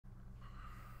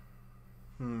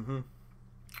Mm-hmm.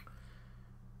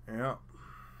 Yeah.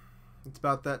 It's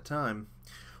about that time.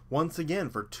 Once again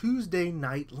for Tuesday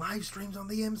night live streams on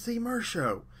the Emceemur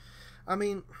show. I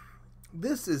mean,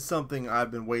 this is something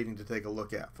I've been waiting to take a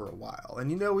look at for a while.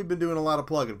 And you know, we've been doing a lot of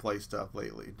plug and play stuff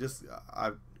lately.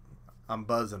 I'm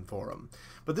buzzing for them.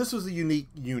 But this was a unique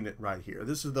unit right here.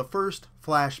 This is the first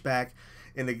Flashback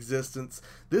in existence.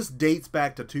 This dates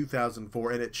back to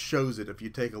 2004, and it shows it if you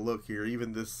take a look here.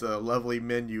 Even this lovely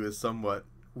menu is somewhat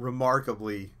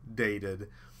remarkably dated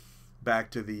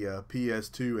back to the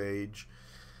PS2 age.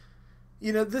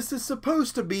 You know, this is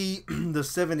supposed to be the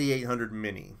 7800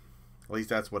 Mini. At least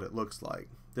that's what it looks like.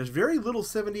 There's very little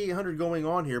 7800 going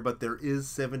on here, but there is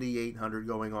 7800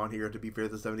 going on here. To be fair,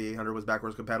 the 7800 was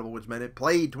backwards compatible, which meant it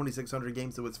played 2600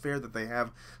 games, so it's fair that they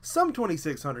have some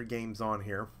 2600 games on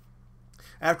here.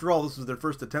 After all, this was their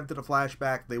first attempt at a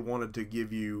Flashback. They wanted to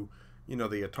give you, you know,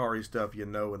 the Atari stuff you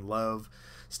know and love.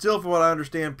 Still, from what I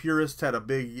understand, purists had a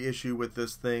big issue with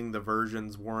this thing. The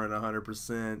versions weren't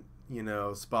 100%, you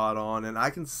know, spot on, and I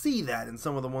can see that in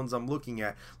some of the ones I'm looking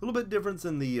at. A little bit difference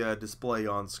in the display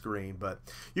on screen, but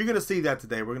you're going to see that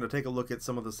today. We're going to take a look at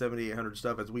some of the 7800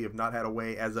 stuff, as we have not had a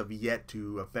way as of yet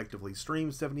to effectively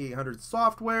stream 7800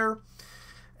 software,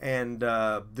 and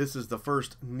this is the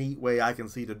first neat way I can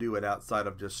see to do it outside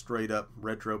of just straight up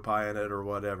RetroPieing it or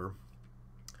whatever.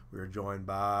 We're joined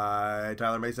by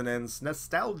Tyler Mason and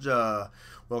Nostalgia.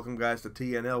 Welcome, guys, to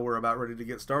TNL. We're about ready to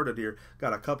get started here.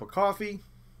 Got a cup of coffee,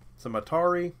 some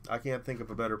Atari. I can't think of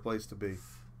a better place to be.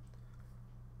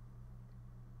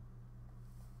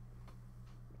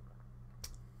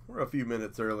 We're a few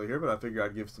minutes early here, but I figure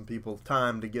I'd give some people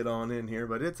time to get on in here.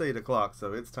 But it's 8 o'clock,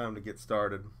 so it's time to get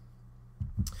started.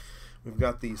 We've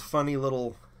got these funny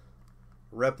little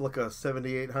replica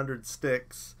 7800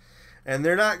 sticks. And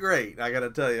they're not great, I gotta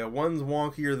tell you. One's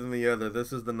wonkier than the other.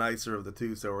 This is the nicer of the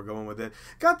two, so we're going with it.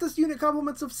 Got this unit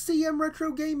compliments of CM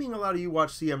Retro Gaming. A lot of you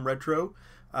watch CM Retro.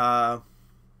 A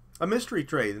mystery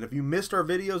trade. And if you missed our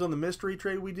videos on the mystery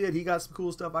trade we did, he got some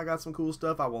cool stuff, I got some cool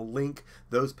stuff. I will link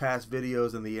those past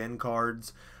videos in the end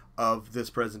cards of this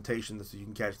presentation so you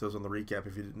can catch those on the recap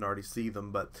if you didn't already see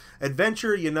them. But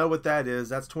Adventure, you know what that is.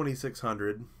 That's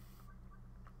 2600.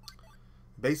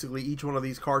 Basically, each one of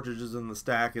these cartridges in the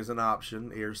stack is an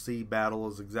option. Air Sea Battle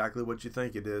is exactly what you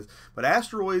think it is. But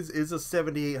Asteroids is a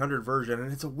 7800 version,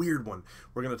 and it's a weird one.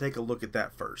 We're going to take a look at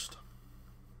that first.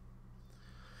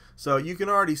 So you can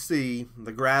already see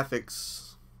the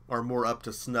graphics are more up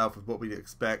to snuff with what we'd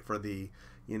expect for the,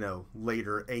 you know,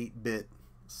 later 8-bit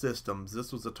systems.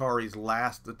 This was Atari's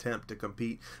last attempt to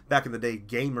compete. Back in the day,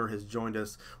 Gamer has joined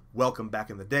us. Welcome back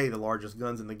in the day, the largest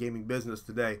guns in the gaming business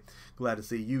today. Glad to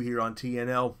see you here on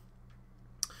TNL.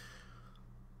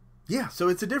 Yeah, so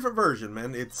it's a different version,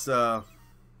 man. It's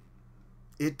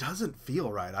it doesn't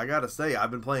feel right. I gotta say,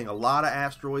 I've been playing a lot of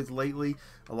Asteroids lately.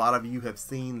 A lot of you have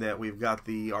seen that we've got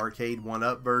the arcade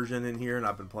 1-up version in here, and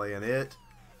I've been playing it.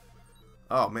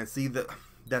 Oh man, see,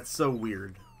 that's so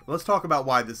weird. Let's talk about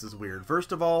why this is weird.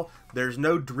 First of all, there's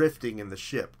no drifting in the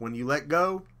ship. When you let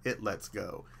go, it lets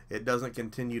go. It doesn't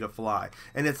continue to fly.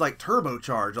 And it's like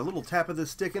turbocharged. A little tap of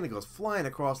this stick and it goes flying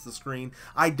across the screen.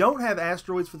 I don't have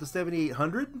Asteroids for the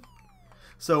 7800,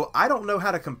 so I don't know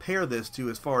how to compare this to,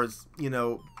 as far as, you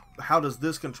know, how does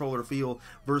this controller feel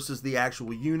versus the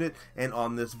actual unit and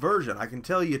on this version. I can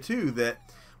tell you, too,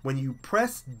 that when you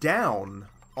press down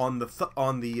on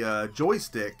the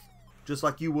joystick, just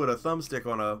like you would a thumbstick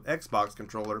on a Xbox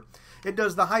controller, it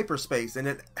does the hyperspace, and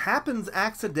it happens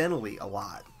accidentally a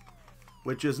lot,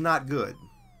 which is not good.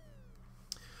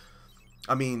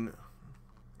 I mean,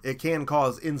 it can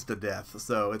cause insta-death,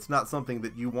 so it's not something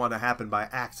that you want to happen by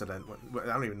accident. I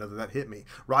don't even know that hit me.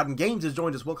 Rod and Games has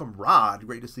joined us. Welcome, Rod.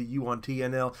 Great to see you on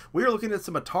TNL. We are looking at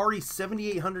some Atari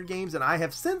 7800 games, and I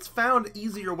have since found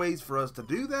easier ways for us to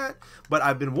do that, but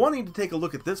I've been wanting to take a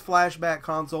look at this Flashback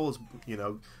console, as, you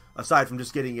know, aside from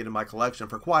just getting it in my collection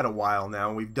for quite a while now,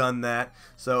 and we've done that.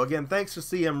 So again, thanks to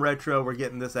CM Retro, we're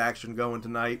getting this action going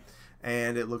tonight,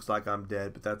 and it looks like I'm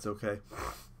dead, but that's okay.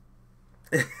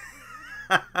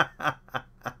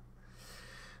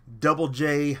 Double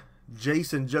J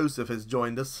Jason Joseph has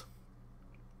joined us.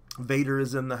 Vader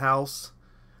is in the house,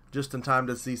 just in time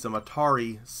to see some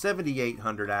Atari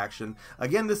 7800 action.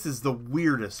 Again, this is the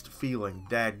weirdest feeling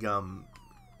dadgum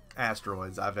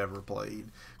Asteroids I've ever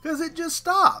played, because it just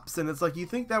stops, and it's like, you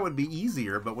think that would be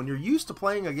easier, but when you're used to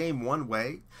playing a game one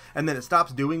way and then it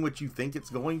stops doing what you think it's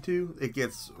going to, it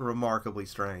gets remarkably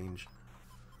strange.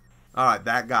 Alright,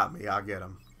 that got me. I'll get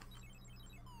him.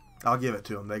 I'll give it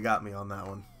to them. They got me on that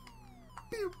one.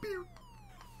 Pew, pew.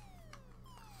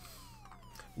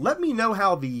 Let me know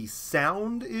how the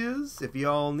sound is, if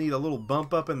y'all need a little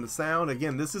bump up in the sound.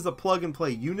 Again, this is a plug-and-play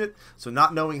unit, so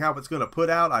not knowing how it's going to put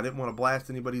out, I didn't want to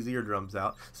blast anybody's eardrums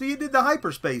out. So you did the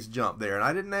hyperspace jump there, and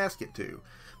I didn't ask it to.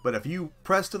 But if you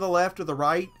press to the left or the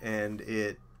right, and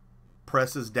it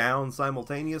presses down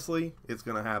simultaneously, it's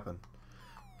going to happen.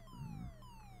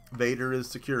 Vader is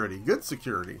security. Good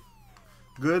security.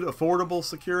 Good, affordable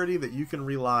security that you can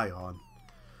rely on.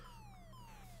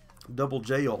 Double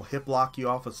J will hip lock you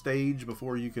off a stage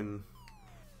before you can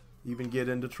even get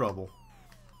into trouble.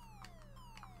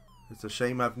 It's a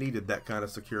shame I've needed that kind of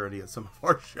security at some of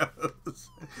our shows.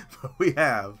 But we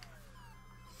have.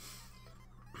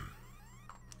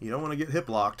 You don't want to get hip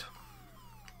locked.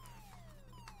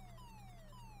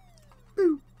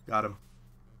 Boo! Got him.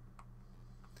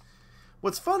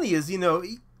 What's funny is, you know,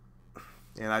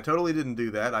 and I totally didn't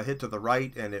do that. I hit to the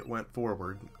right and it went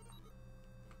forward.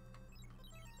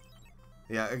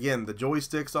 Yeah, again, the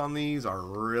joysticks on these are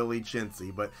really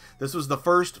chintzy, but this was the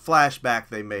first Flashback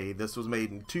they made. This was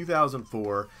made in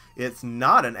 2004. It's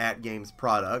not an AtGames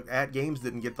product. AtGames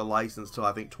didn't get the license till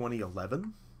I think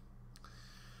 2011.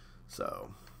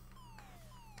 So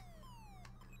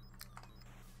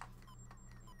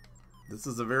this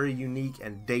is a very unique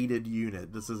and dated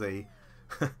unit. This is a,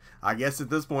 I guess at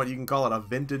this point you can call it a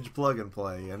vintage plug and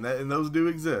play, and those do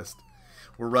exist.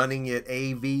 We're running it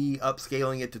AV,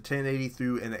 upscaling it to 1080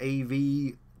 through an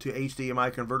AV to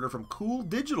HDMI converter from Cool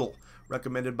Digital,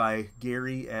 recommended by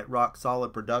Gary at Rock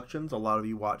Solid Productions. A lot of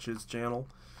you watch his channel.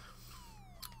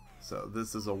 So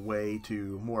this is a way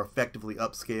to more effectively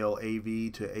upscale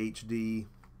AV to HD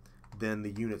than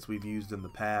the units we've used in the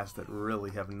past that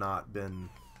really have not been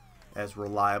as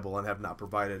reliable and have not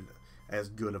provided as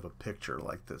good of a picture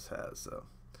like this has. So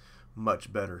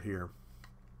much better here.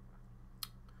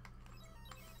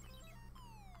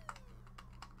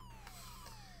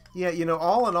 Yeah, you know,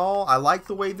 all in all, I like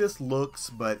the way this looks,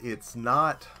 but it's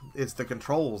not, it's the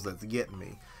controls that's getting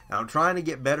me. And I'm trying to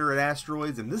get better at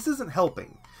Asteroids, and this isn't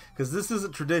helping, because this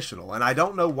isn't traditional, and I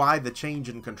don't know why the change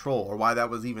in control, or why that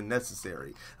was even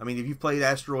necessary. I mean, if you've played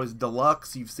Asteroids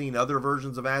Deluxe, you've seen other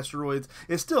versions of Asteroids,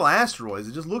 it's still Asteroids,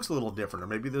 it just looks a little different, or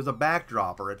maybe there's a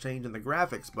backdrop or a change in the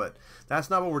graphics, but that's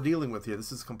not what we're dealing with here.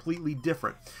 This is completely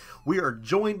different. We are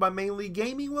joined by Mainly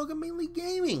Gaming. Welcome, Mainly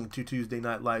Gaming, to Tuesday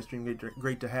Night Livestream.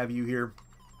 Great to have you here.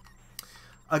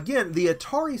 Again, the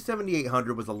Atari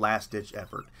 7800 was a last-ditch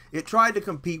effort. It tried to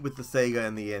compete with the Sega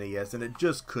and the NES, and it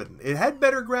just couldn't. It had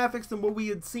better graphics than what we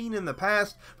had seen in the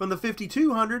past from the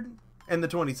 5200 and the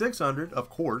 2600, of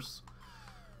course.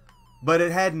 But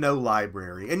it had no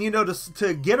library. And, you know,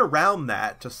 to get around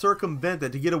that, to circumvent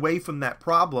that, to get away from that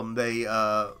problem, they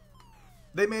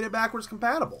made it backwards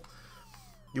compatible.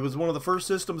 It was one of the first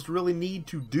systems to really need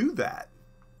to do that.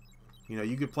 You know,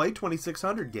 you could play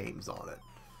 2600 games on it.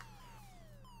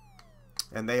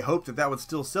 And they hoped that that would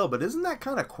still sell, but isn't that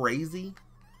kind of crazy?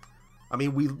 I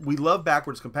mean, we love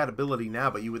backwards compatibility now,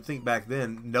 but you would think back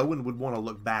then no one would want to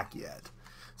look back yet.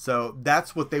 So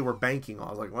that's what they were banking on.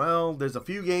 I was like, well, there's a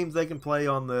few games they can play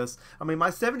on this. I mean, my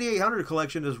 7800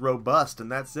 collection is robust,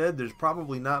 and that said, there's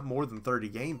probably not more than 30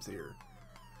 games here.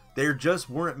 There just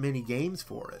weren't many games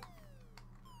for it.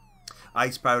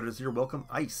 Ice Pirate is here. Welcome,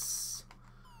 Ice.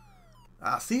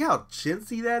 See how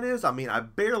chintzy that is? I mean, I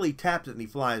barely tapped it and he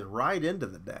flies right into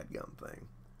the dadgum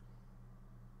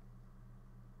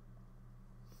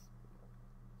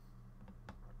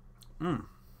thing.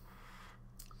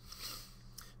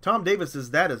 Tom Davis says,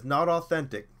 that is not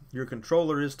authentic. Your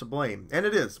controller is to blame. And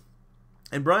it is.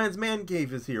 And Brian's Man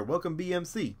Cave is here. Welcome,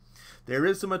 BMC. There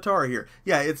is some Atari here.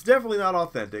 Yeah, it's definitely not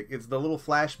authentic. It's the little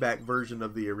flashback version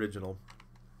of the original.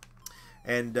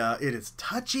 And it is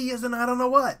touchy as an I don't know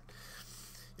what.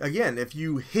 Again, if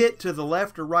you hit to the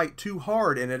left or right too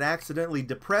hard and it accidentally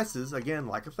depresses, again,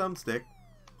 like a thumbstick,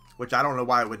 which I don't know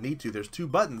why it would need to. There's two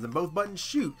buttons and both buttons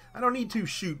shoot. I don't need two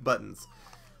shoot buttons.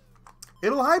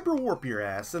 It'll hyper warp your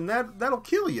ass and that'll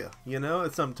kill you, you know,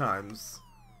 sometimes.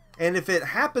 And if it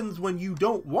happens when you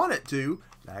don't want it to,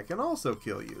 that can also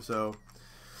kill you. So,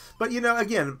 but you know,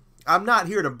 again, I'm not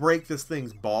here to break this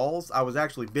thing's balls. I was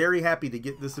actually very happy to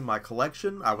get this in my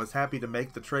collection. I was happy to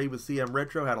make the trade with CM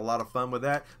Retro. Had a lot of fun with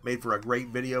that. Made for a great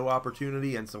video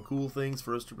opportunity and some cool things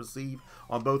for us to receive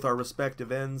on both our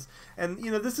respective ends. And,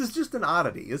 you know, this is just an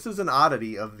oddity. This is an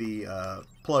oddity of the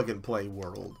plug-and-play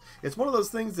world. It's one of those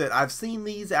things that I've seen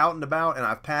these out and about, and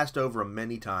I've passed over them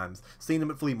many times. Seen them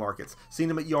at flea markets. Seen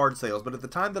them at yard sales. But at the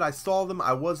time that I saw them,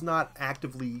 I was not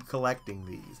actively collecting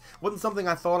these. It wasn't something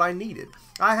I thought I needed.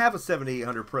 I have a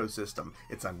 7800 Pro system.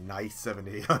 It's a nice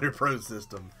 7800 Pro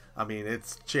system. I mean,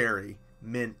 it's cherry,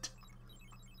 mint.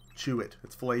 Chew it.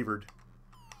 It's flavored.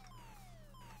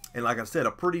 And like I said,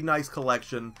 a pretty nice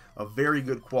collection of very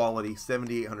good quality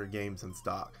 7,800 games in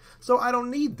stock. So I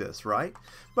don't need this, right?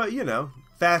 But, you know,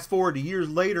 fast forward to years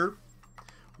later,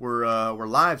 we're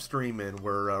live streaming,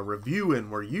 we're reviewing,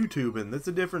 we're YouTubing. It's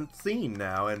a different scene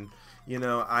now. And, you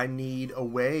know, I need a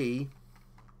way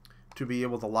to be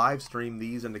able to live stream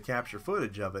these and to capture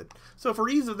footage of it. So for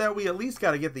ease of that, we at least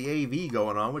got to get the AV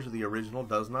going on, which the original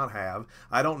does not have.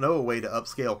 I don't know a way to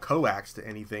upscale coax to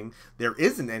anything. There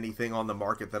isn't anything on the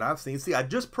market that I've seen. See, I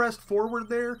just pressed forward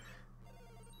there.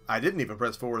 I didn't even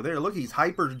press forward there. Look, he's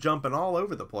hyper jumping all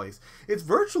over the place. It's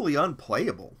virtually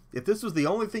unplayable. If this was the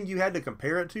only thing you had to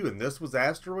compare it to and this was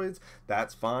Asteroids,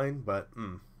 that's fine, but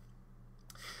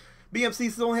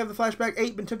BMC still only have the Flashback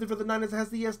 8, been tempted for the 9 as it has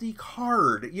the SD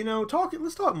card. You know,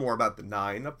 let's talk more about the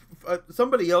 9.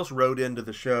 Somebody else wrote into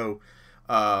the show,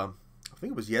 I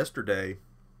think it was yesterday,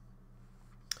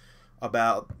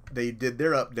 about they did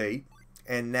their update,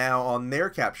 and now on their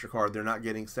capture card they're not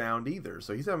getting sound either.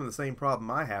 So he's having the same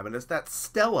problem I have, and it's that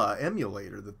Stella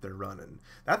emulator that they're running.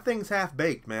 That thing's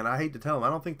half-baked, man. I hate to tell them. I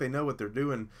don't think they know what they're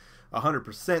doing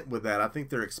 100% with that. I think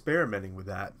they're experimenting with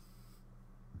that.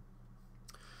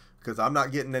 Because I'm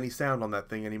not getting any sound on that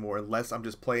thing anymore unless I'm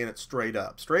just playing it straight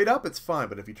up. Straight up, it's fine,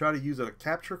 but if you try to use a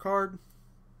capture card,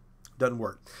 doesn't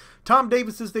work. Tom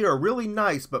Davis says they are really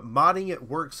nice, but modding it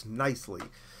works nicely.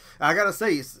 I gotta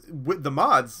say, the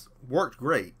mods worked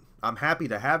great. I'm happy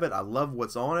to have it. I love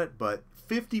what's on it, but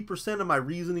 50% of my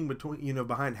reasoning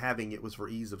behind having it was for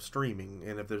ease of streaming.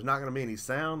 And if there's not gonna be any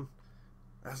sound,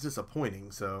 that's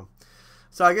disappointing. So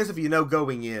I guess if you know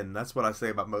going in, that's what I say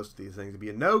about most of these things. If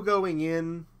you know going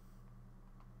in,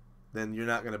 then you're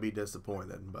not going to be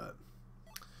disappointed. But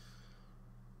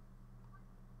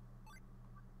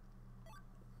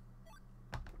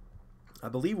I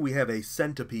believe we have a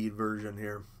Centipede version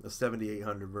here, a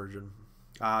 7800 version.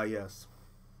 Ah, yes.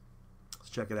 Let's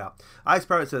check it out. Ice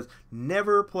Pirate says,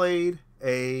 never played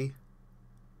a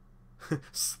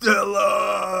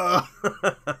Stella.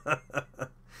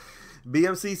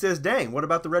 BMC says, dang, what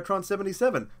about the Retron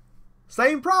 77?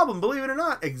 Same problem, believe it or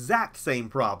not. Exact same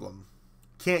problem.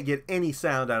 Can't get any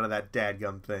sound out of that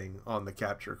dadgum thing on the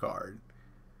capture card.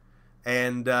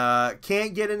 And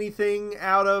can't get anything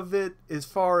out of it as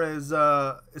far as...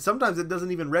 sometimes it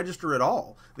doesn't even register at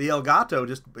all. The Elgato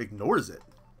just ignores it.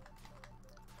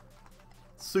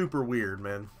 Super weird,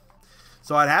 man.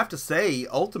 So I'd have to say,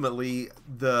 ultimately,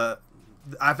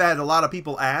 I've had a lot of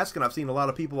people ask, and I've seen a lot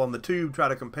of people on the tube try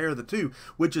to compare the two.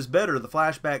 Which is better, the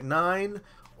Flashback 9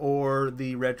 or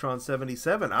the Retron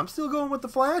 77? I'm still going with the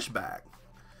Flashback.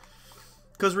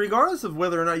 Because regardless of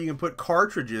whether or not you can put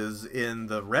cartridges in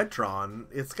the Retron,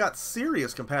 it's got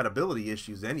serious compatibility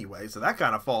issues anyway, so that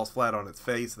kind of falls flat on its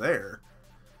face there.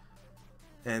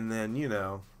 And then, you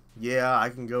know, yeah, I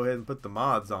can go ahead and put the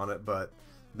mods on it, but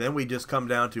then we just come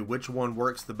down to which one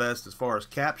works the best as far as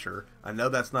capture. I know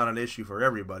that's not an issue for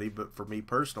everybody, but for me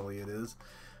personally it is.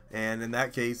 And in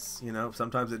that case, you know,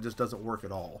 sometimes it just doesn't work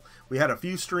at all. We had a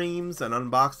few streams, an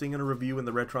unboxing and a review when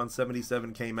the Retron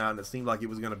 77 came out, and it seemed like it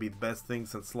was going to be the best thing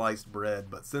since sliced bread.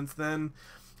 But since then,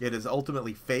 it has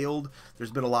ultimately failed.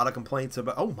 There's been a lot of complaints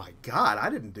about... Oh my god, I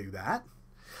didn't do that.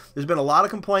 There's been a lot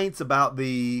of complaints about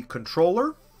the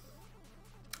controller.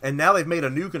 And now they've made a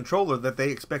new controller that they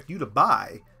expect you to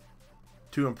buy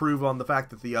to improve on the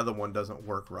fact that the other one doesn't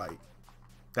work right.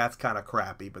 That's kind of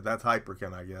crappy, but that's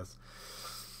Hyperkin, I guess.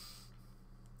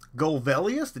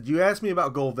 Golvelius? Did you ask me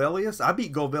about Golvelius? I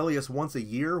beat Golvelius once a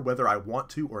year, whether I want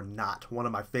to or not. One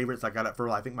of my favorites. I got it for,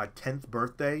 I think, my 10th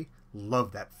birthday.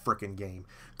 Love that frickin' game.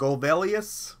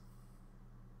 Golvelius.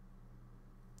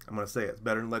 I'm going to say it's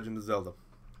better than Legend of Zelda.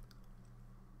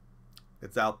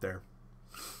 It's out there.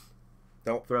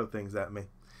 Don't throw things at me.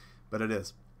 But it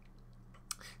is.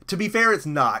 To be fair, it's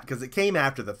not, because it came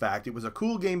after the fact. It was a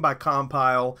cool game by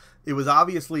Compile. It was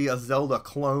obviously a Zelda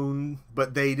clone,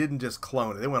 but they didn't just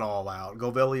clone it. They went all out.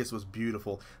 Golvelius was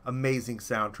beautiful. Amazing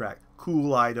soundtrack.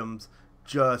 Cool items.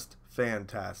 Just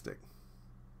fantastic.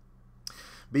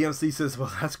 BMC says,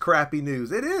 well, that's crappy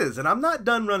news. It is, and I'm not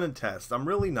done running tests. I'm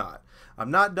really not.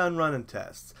 I'm not done running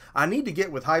tests. I need to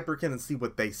get with Hyperkin and see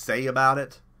what they say about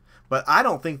it. But I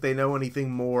don't think they know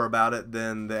anything more about it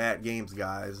than the At Games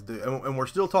guys. And we're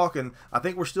still talking, I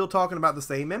think we're still talking about the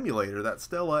same emulator, that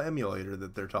Stella emulator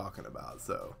that they're talking about.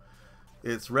 So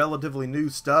it's relatively new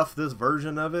stuff, this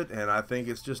version of it, and I think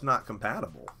it's just not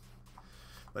compatible.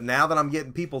 But now that I'm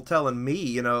getting people telling me,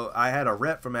 you know, I had a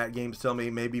rep from At Games tell me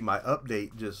maybe my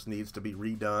update just needs to be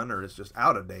redone or it's just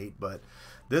out of date. But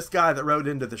this guy that wrote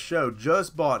into the show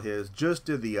just bought his, just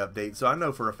did the update. So I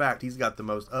know for a fact he's got the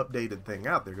most updated thing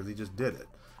out there because he just did it.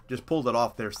 Just pulled it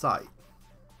off their site.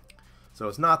 So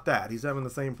it's not that. He's having the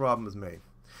same problem as me.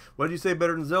 What did you say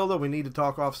better than Zelda? We need to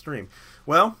talk off stream.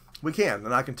 Well, we can,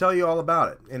 and I can tell you all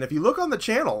about it. And if you look on the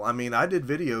channel, I mean, I did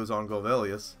videos on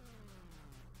Golvelius,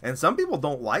 and some people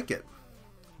don't like it,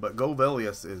 but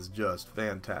Golvelius is just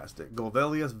fantastic.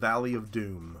 Golvelius Valley of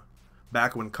Doom.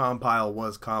 Back when Compile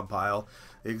was Compile.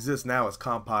 It exists now as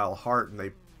Compile Heart, and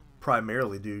they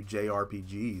primarily do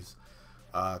JRPGs.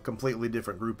 Completely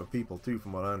different group of people, too,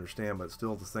 from what I understand, but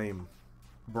still the same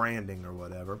branding or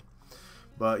whatever.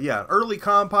 But yeah, early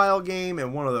Compile game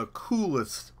and one of the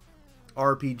coolest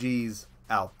RPGs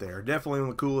out there. Definitely one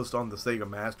of the coolest on the Sega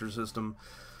Master System.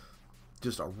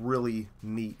 Just a really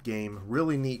neat game.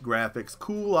 Really neat graphics.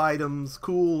 Cool items,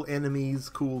 cool enemies,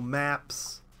 cool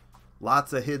maps.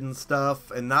 Lots of hidden stuff,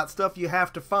 and not stuff you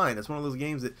have to find. It's one of those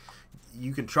games that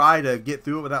you can try to get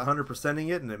through it without 100%ing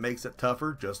it, and it makes it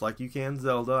tougher, just like you can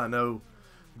Zelda. I know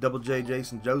Double J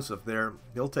Jason Joseph there,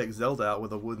 he'll take Zelda out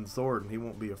with a wooden sword, and he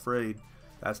won't be afraid.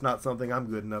 That's not something I'm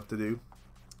good enough to do.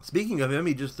 Speaking of him,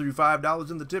 he just threw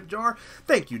 $5 in the tip jar.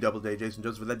 Thank you, Double J Jason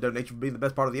Joseph, for that donation, for being the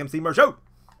best part of the Emceemur show.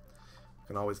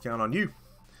 Can always count on you.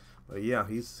 But yeah,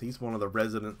 he's one of the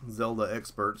resident Zelda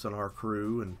experts in our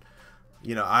crew, and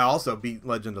you know, I also beat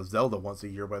Legend of Zelda once a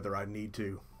year, whether I need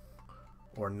to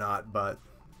or not, but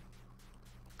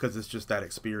because it's just that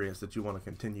experience that you want to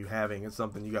continue having. It's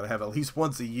something you got to have at least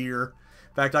once a year.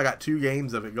 In fact, I got 2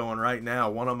 games of it going right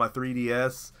now. One on my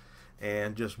 3DS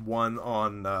and just one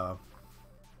on my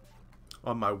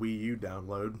Wii U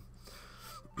download.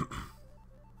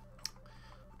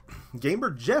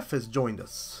 Gamer Jeff has joined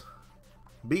us.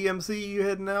 BMC, you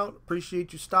heading out?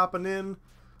 Appreciate you stopping in.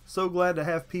 So glad to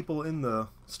have people in the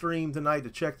stream tonight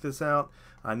to check this out.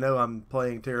 I know I'm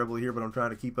playing terribly here, but I'm trying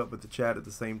to keep up with the chat at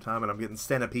the same time, and I'm getting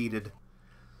centipeded.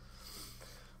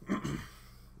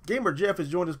 Gamer Jeff has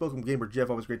joined us. Welcome, Gamer Jeff.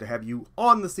 Always great to have you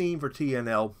on the scene for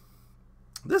TNL.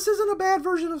 This isn't a bad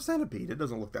version of Centipede. It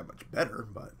doesn't look that much better,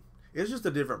 but it's just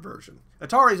a different version.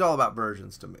 Atari's all about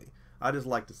versions to me. I just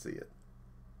like to see it.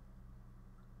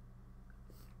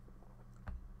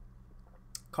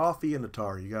 Coffee and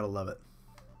Atari. You gotta love it.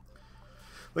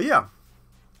 But yeah,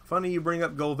 funny you bring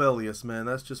up Golvelius, man.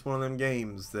 That's just one of them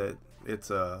games that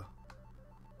it's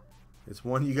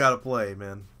one you gotta play,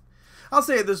 man. I'll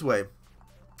say it this way.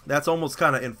 That's almost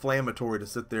kind of inflammatory to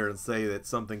sit there and say that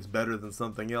something's better than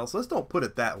something else. Let's don't put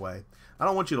it that way. I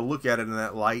don't want you to look at it in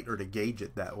that light or to gauge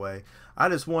it that way. I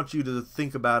just want you to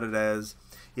think about it as,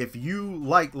 if you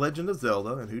like Legend of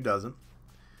Zelda, and who doesn't,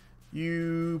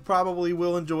 you probably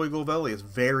will enjoy Golvelius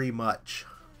very much.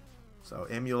 So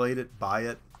emulate it, buy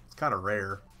it. It's kind of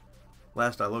rare.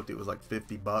 Last I looked, it was like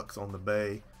 $50 on the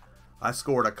Bay. I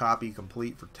scored a copy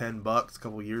complete for $10 a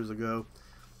couple years ago.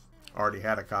 Already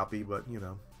had a copy, but you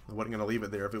know, I wasn't gonna leave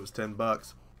it there if it was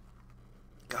 $10.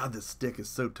 God, this stick is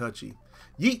so touchy.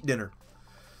 Yeet dinner.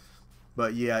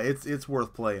 But yeah, it's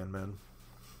worth playing, man.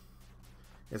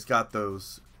 It's got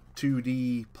those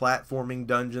 2D platforming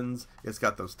dungeons. It's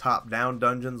got those top-down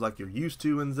dungeons like you're used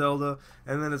to in Zelda.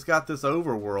 And then it's got this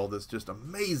overworld that's just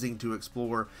amazing to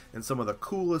explore, and some of the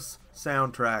coolest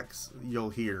soundtracks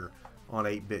you'll hear on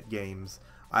 8-bit games.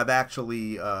 I've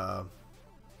actually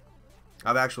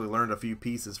learned a few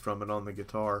pieces from it on the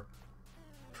guitar.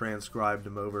 Transcribed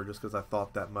them over just because I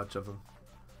thought that much of them.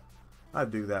 I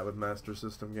do that with Master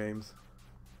System games.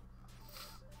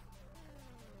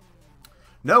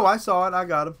 No, I saw it. I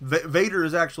got him. Vader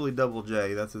is actually Double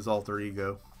J. That's his alter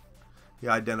ego. He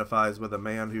identifies with a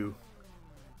man who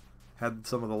had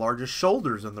some of the largest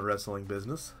shoulders in the wrestling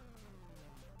business.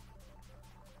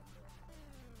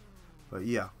 But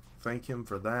yeah, thank him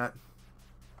for that.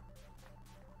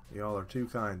 Y'all are too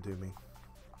kind to me.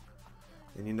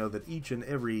 And you know that each and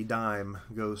every dime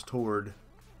goes toward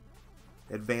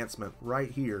advancement right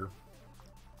here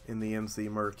in the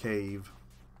Emceemur cave,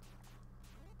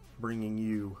 bringing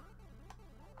you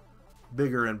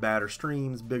bigger and badder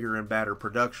streams, bigger and badder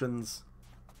productions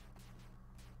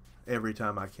every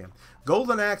time I can.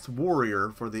 Golden Axe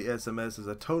Warrior for the SMS is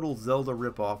a total Zelda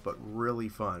ripoff, but really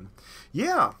fun.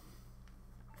 Yeah,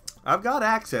 I've got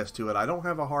access to it. I don't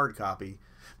have a hard copy.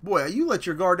 Boy, you let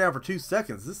your guard down for 2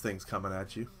 seconds, this thing's coming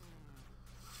at you.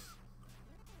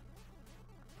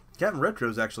 Captain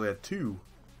Retro's actually had 2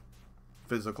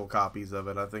 physical copies of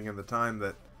it, I think, in the time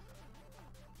that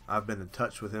I've been in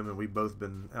touch with him, and we've both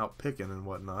been out picking and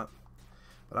whatnot.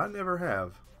 But I never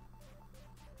have.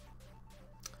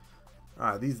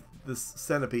 Alright, this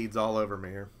centipede's all over me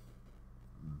here.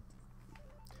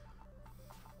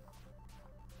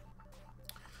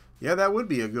 Yeah, that would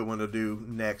be a good one to do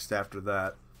next after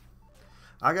that.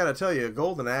 I gotta tell you,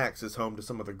 Golden Axe is home to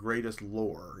some of the greatest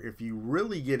lore. If you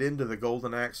really get into the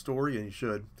Golden Axe story, and you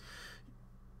should,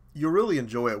 You'll really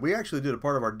enjoy it. We actually did a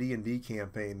part of our D&D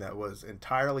campaign that was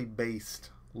entirely based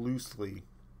loosely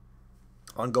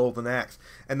on Golden Axe,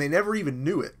 and they never even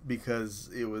knew it because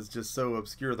it was just so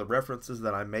obscure, the references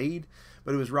that I made,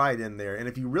 but it was right in there. And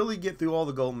if you really get through all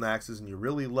the Golden Axes and you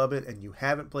really love it, and you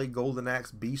haven't played Golden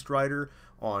Axe Beast Rider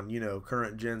on, you know,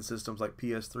 current gen systems like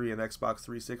PS3 and Xbox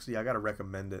 360, I gotta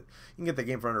recommend it. You can get the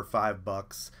game for under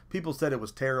 $5. People said it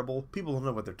was terrible. People don't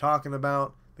know what they're talking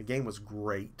about. The game was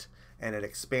great, and it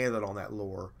expanded on that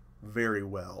lore very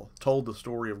well. Told the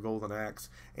story of Golden Axe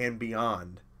and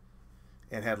beyond,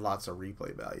 and had lots of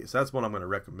replay value. So that's what I'm going to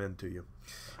recommend to you.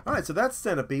 All right, so that's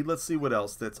Centipede. Let's see what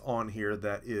else that's on here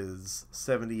that is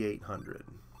 7,800.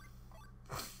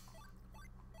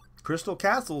 Crystal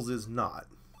Castles is not.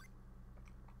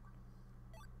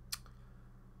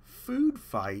 Food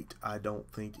Fight, I don't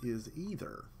think is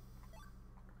either.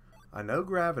 I know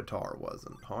Gravatar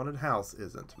wasn't. Haunted House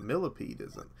isn't. Millipede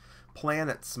isn't.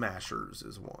 Planet Smashers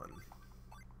is one.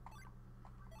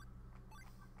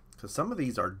 Because some of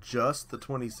these are just the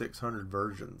 2600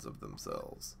 versions of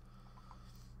themselves.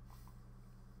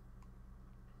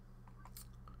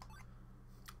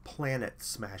 Planet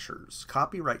Smashers.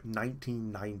 Copyright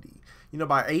 1990. You know,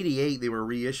 by 88 they were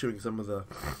reissuing some of the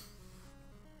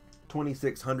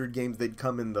 2600 games. They'd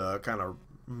come in the kind of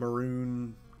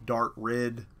maroon, dark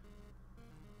red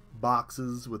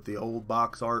boxes with the old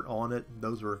box art on it.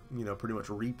 Those were, you know, pretty much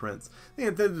reprints. They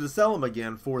intended to sell them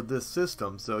again for this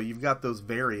system, so you've got those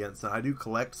variants, and I do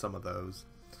collect some of those.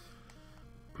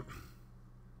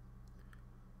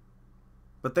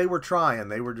 But they were trying.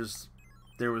 They were just,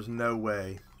 there was no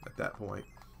way at that point.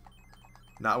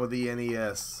 Not with the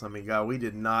NES. I mean, God, we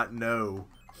did not know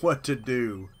what to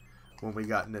do when we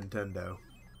got Nintendo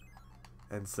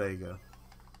and Sega.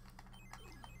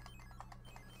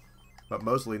 But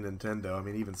mostly Nintendo. I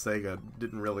mean, even Sega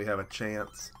didn't really have a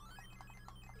chance.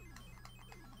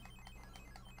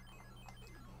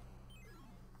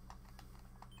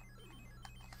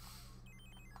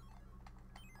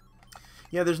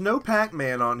 Yeah, there's no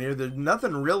Pac-Man on here. There's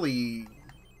nothing really,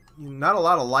 not a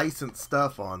lot of licensed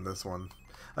stuff on this one.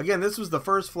 Again, this was the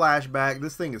first Flashback.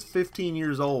 This thing is 15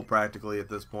 years old practically at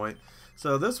this point.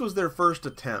 So this was their first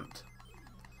attempt.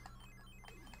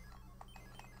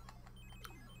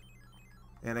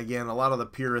 And again, a lot of the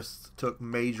purists took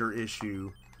major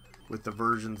issue with the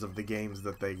versions of the games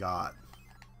that they got.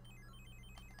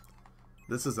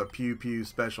 This is a Pew Pew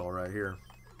special right here.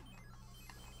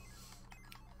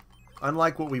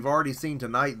 Unlike what we've already seen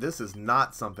tonight, this is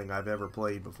not something I've ever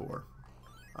played before.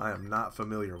 I am not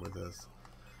familiar with this.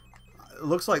 It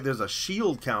looks like there's a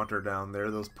shield counter down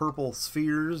there, those purple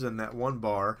spheres in that one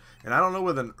bar, and I don't know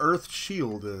what an earth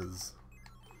shield is.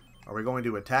 Are we going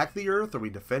to attack the Earth? Are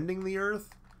we defending the Earth?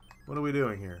 What are we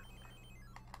doing here?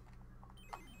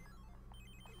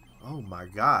 Oh my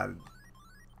God.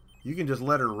 You can just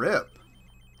let her rip.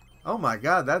 Oh my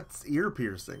God, that's ear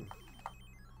piercing.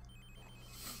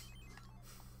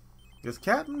 Is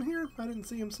Captain here? I didn't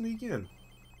see him sneak in.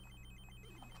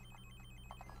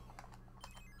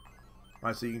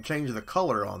 Alright, so you can change the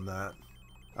color on that.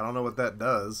 I don't know what that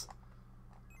does.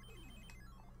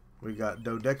 We got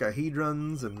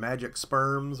dodecahedrons and magic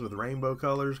sperms with rainbow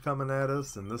colors coming at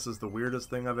us, and this is the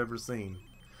weirdest thing I've ever seen.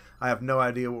 I have no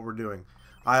idea what we're doing.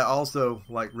 I also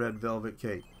like Red Velvet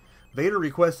Cake. Vader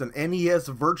requests an NES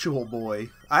Virtual Boy.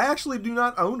 I actually do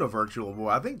not own a Virtual Boy.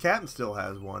 I think Captain still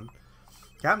has one.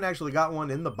 Captain actually got one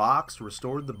in the box,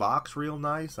 restored the box real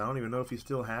nice. I don't even know if he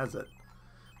still has it.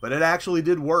 But it actually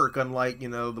did work, unlike, you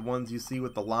know, the ones you see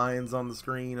with the lines on the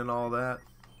screen and all that.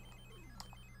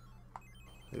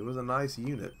 It was a nice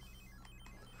unit.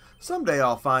 Someday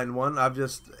I'll find one.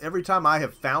 Every time I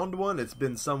have found one, it's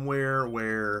been somewhere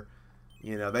where,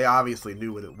 you know, they obviously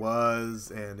knew what it was,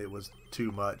 and it was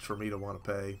too much for me to want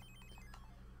to pay.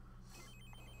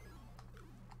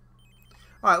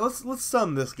 Alright, let's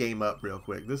sum this game up real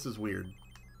quick. This is weird.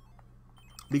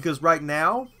 Because right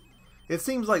now, it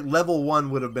seems like level 1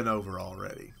 would have been over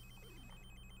already.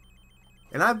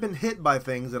 And I've been hit by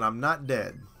things and I'm not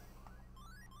dead.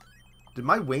 Did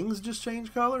my wings just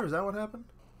change color? Is that what happened?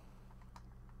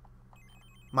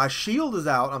 My shield is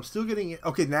out. I'm still getting it.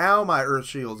 Okay, now my earth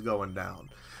shield's going down.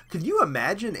 Could you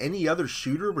imagine any other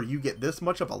shooter where you get this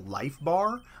much of a life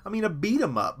bar? I mean, a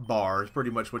beat-em-up bar is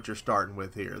pretty much what you're starting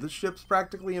with here. This ship's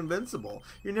practically invincible.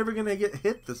 You're never going to get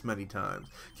hit this many times.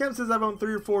 Cam says I've owned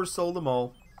 3 or 4, sold them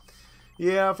all.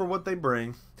 Yeah, for what they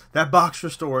bring. That box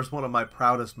restore is one of my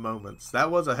proudest moments.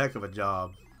 That was a heck of a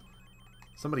job.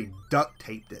 Somebody duct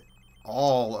taped it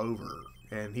all over,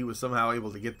 and he was somehow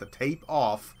able to get the tape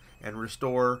off and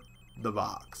restore the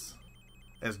box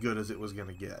as good as it was going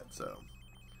to get. So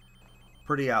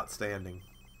Pretty outstanding.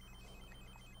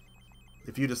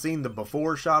 If you'd have seen the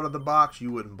before shot of the box,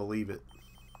 you wouldn't believe it.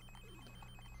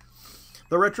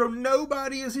 The Retro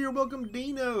Nobody is here. Welcome,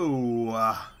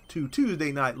 Dino, to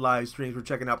Tuesday night live streams. We're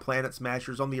checking out Planet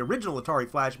Smashers on the original Atari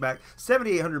Flashback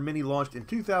 7800 Mini, launched in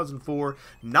 2004.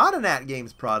 Not an At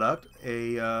Games product.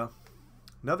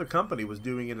 Another company was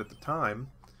doing it at the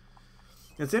time.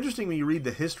 It's interesting when you read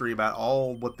the history about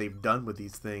all what they've done with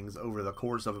these things over the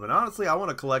course of them. And honestly, I want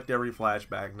to collect every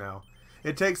Flashback now.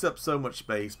 It takes up so much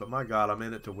space, but my God, I'm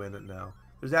in it to win it now.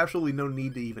 There's absolutely no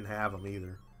need to even have them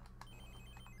either.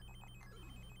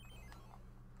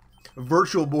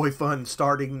 Virtual Boy fun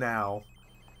starting now.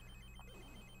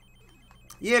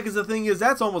 Yeah, because the thing is,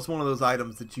 that's almost one of those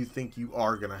items that you think you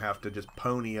are going to have to just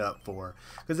pony up for.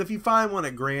 Because if you find one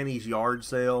at Granny's yard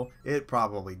sale, it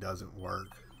probably doesn't work.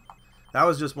 That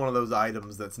was just one of those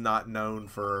items that's not known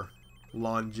for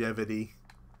longevity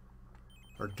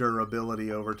or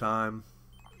durability over time.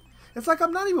 It's like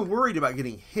I'm not even worried about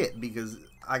getting hit because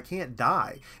I can't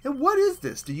die. And what is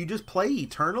this? Do you just play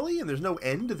eternally and there's no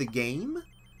end to the game?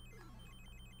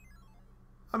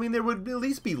 I mean, there would at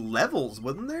least be levels,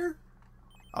 wouldn't there?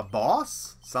 A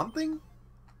boss? Something?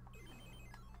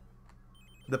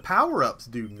 The power-ups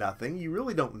do nothing. You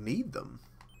really don't need them.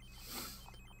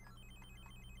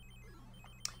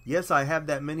 Yes, I have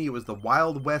that many. It was the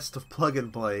Wild West of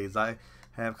plug-and-plays. I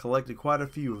have collected quite a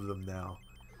few of them now.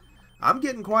 I'm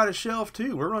getting quite a shelf,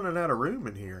 too. We're running out of room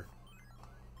in here.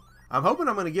 I'm hoping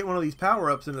I'm going to get one of these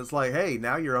power-ups and it's like, hey,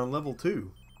 now you're on level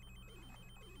 2.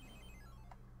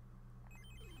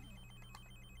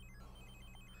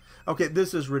 Okay,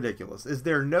 this is ridiculous. Is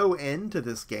there no end to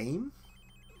this game?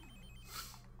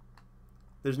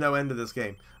 There's no end to this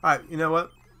game. Alright, you know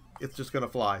what? It's just going to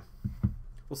fly.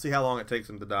 We'll see how long it takes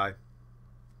him to die.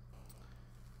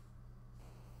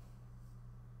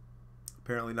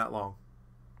 Apparently not long.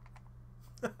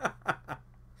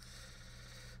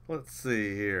 Let's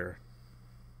see here.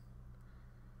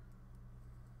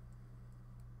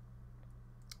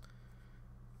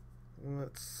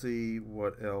 Let's see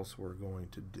what else we're going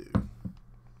to do.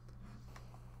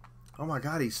 Oh my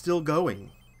God, he's still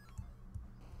going.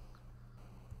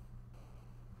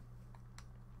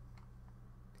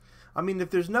 I mean,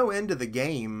 if there's no end to the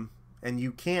game and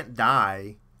you can't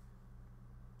die,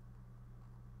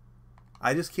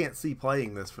 I just can't see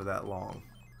playing this for that long.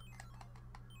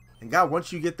 And God,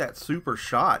 once you get that super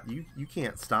shot, you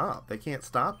can't stop. They can't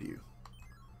stop you.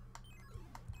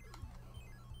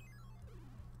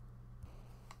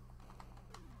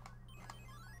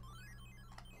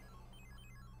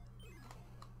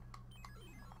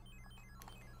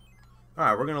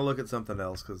 Alright, we're going to look at something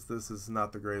else because this is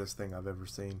not the greatest thing I've ever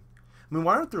seen. I mean,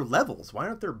 why aren't there levels? Why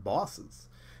aren't there bosses?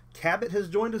 Cabot has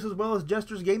joined us as well as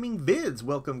Jester's Gaming Vids.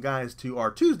 Welcome, guys, to our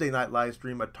Tuesday night live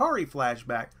stream, Atari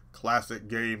Flashback Classic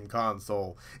Game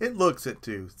Console. It looks it,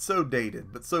 too. It's so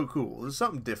dated, but so cool. There's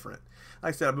something different.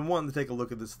 Like I said, I've been wanting to take a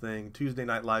look at this thing. Tuesday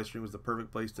night live stream was the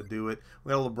perfect place to do it. We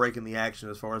got a little break in the action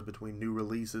as far as between new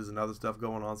releases and other stuff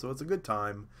going on, so it's a good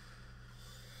time.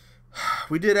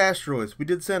 We did Asteroids, we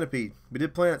did Centipede, we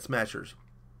did Planet Smashers.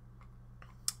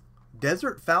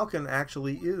 Desert Falcon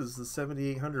actually is the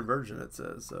 7800 version, it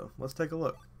says, so let's take a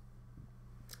look.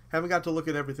 Haven't got to look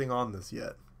at everything on this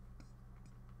yet.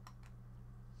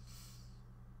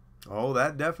 Oh,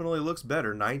 that definitely looks better.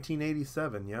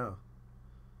 1987, yeah.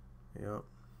 Yep.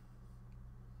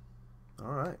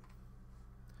 Alright.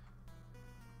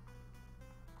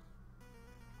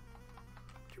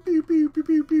 Pew, pew, pew,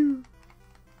 pew, pew.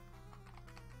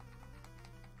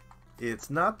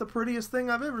 It's not the prettiest thing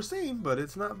I've ever seen, but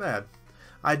it's not bad.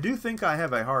 I do think I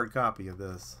have a hard copy of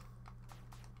this.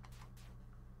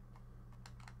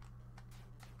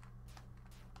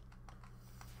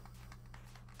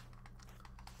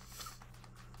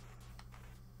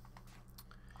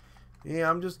 Yeah,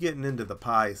 I'm just getting into the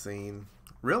Pi scene.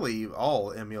 Really,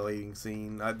 all emulating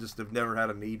scene. I just have never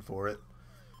had a need for it.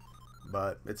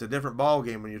 But it's a different ball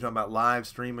game when you're talking about live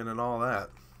streaming and all that.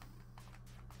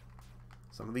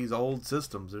 Some of these old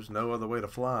systems, there's no other way to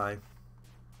fly.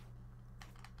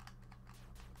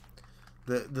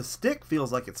 The stick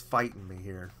feels like it's fighting me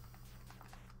here.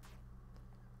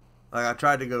 Like I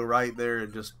tried to go right there,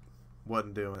 it just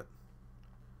wasn't doing it.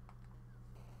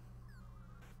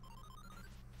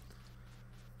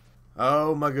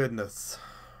 Oh my goodness.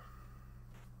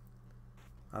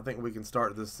 I think we can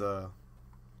start this I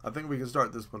think we can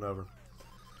start this one over.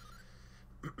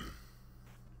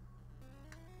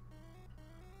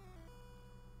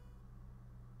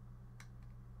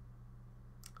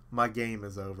 My game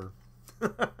is over.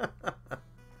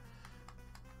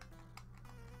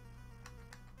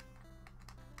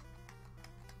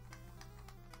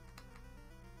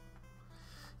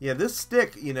 Yeah, this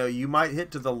stick, you know, you might hit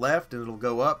to the left and it'll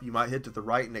go up. You might hit to the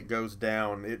right and it goes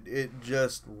down. It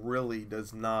just really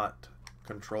does not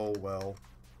control well.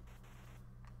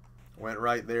 Went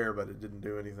right there, but it didn't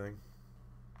do anything.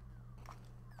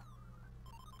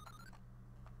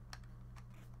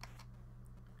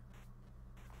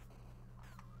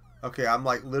 Okay, I'm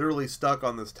like literally stuck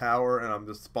on this tower and I'm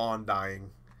just spawn dying.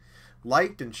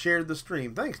 Liked and shared the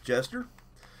stream. Thanks, Jester.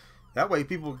 That way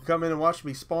people can come in and watch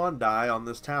me spawn die on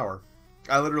this tower.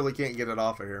 I literally can't get it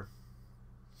off of here.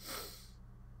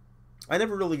 I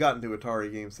never really got into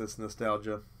Atari games this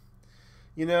nostalgia.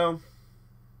 You know,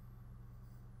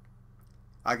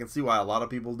 I can see why a lot of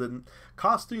people didn't.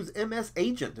 Costumes MS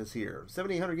Agent is here.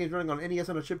 7800 games running on NES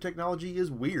on a chip technology is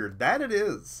weird. That it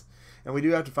is. And we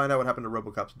do have to find out what happened to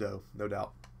Robocop's dough, no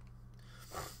doubt.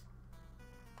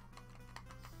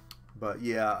 But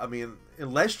yeah, I mean,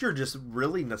 unless you're just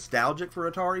really nostalgic for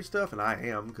Atari stuff, and I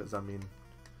am, because I mean,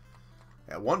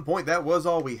 at one point that was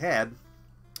all we had.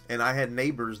 And I had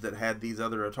neighbors that had these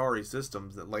other Atari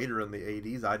systems that later in the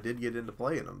 80s I did get into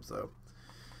playing them. So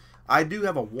I do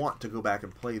have a want to go back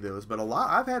and play those. But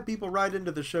I've had people write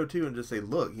into the show too and just say,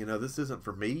 look, you know, this isn't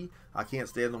for me. I can't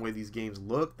stand the way these games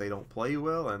look. They don't play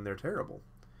well and they're terrible.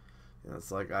 And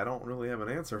it's like, I don't really have an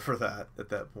answer for that at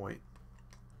that point.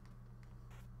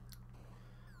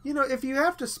 You know, if you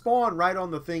have to spawn right on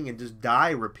the thing and just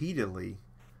die repeatedly,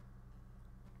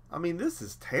 I mean, this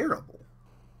is terrible.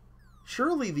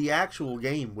 Surely the actual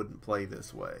game wouldn't play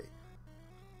this way.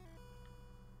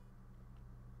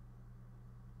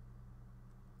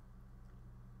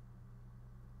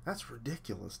 That's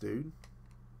ridiculous, dude.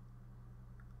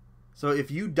 So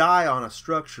if you die on a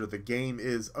structure, the game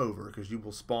is over because you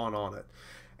will spawn on it.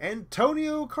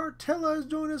 Antonio Cartella has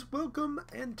joined us. Welcome,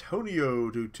 Antonio,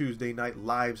 to Tuesday night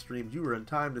live streams. You were in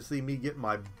time to see me get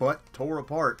my butt tore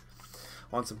apart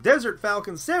on some Desert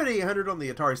Falcon 7800 on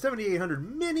the Atari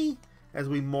 7800 Mini, as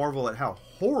we marvel at how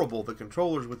horrible the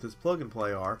controllers with this plug and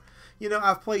play are. You know,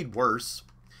 I've played worse,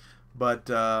 but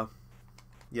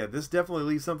yeah, this definitely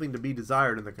leaves something to be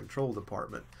desired in the control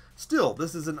department. Still,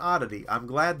 this is an oddity. I'm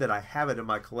glad that I have it in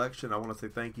my collection. I want to say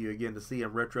thank you again to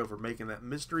CM Retro for making that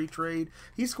mystery trade.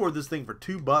 He scored this thing for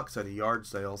 $2 at a yard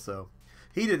sale, so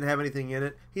he didn't have anything in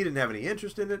it. He didn't have any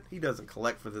interest in it. He doesn't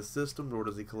collect for this system, nor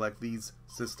does he collect these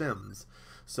systems.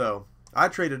 So I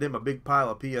traded him a big pile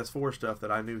of PS4 stuff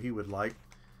that I knew he would like,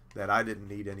 that I didn't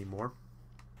need anymore,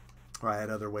 or I had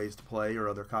other ways to play or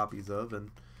other copies of,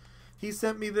 and he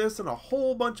sent me this and a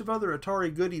whole bunch of other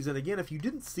Atari goodies. And again, if you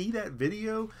didn't see that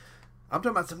video, I'm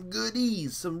talking about some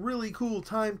goodies, some really cool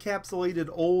time-capsulated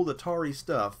old Atari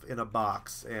stuff in a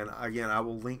box. And again, I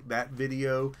will link that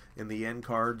video in the end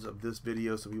cards of this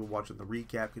video so people watching the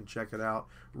recap can check it out.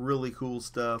 Really cool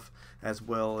stuff, as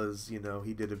well as, you know,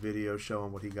 he did a video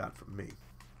showing what he got from me.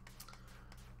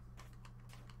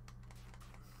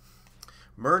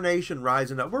 Mer Nation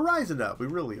rising up. We're rising up. We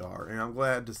really are. And I'm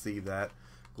glad to see that.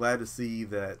 Glad to see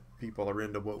that people are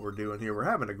into what we're doing here. We're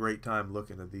having a great time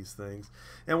looking at these things.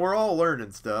 And we're all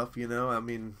learning stuff, you know. I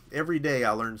mean, every day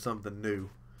I learn something new.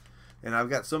 And I've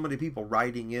got so many people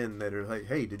writing in that are like,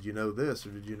 hey, did you know this or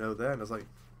did you know that? And I was like,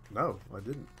 no, I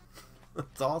didn't.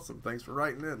 That's awesome. Thanks for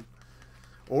writing in.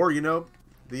 Or, you know,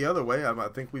 the other way, I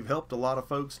think we've helped a lot of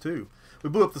folks too. We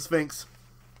blew up the Sphinx.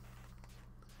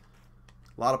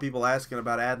 A lot of people asking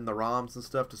about adding the ROMs and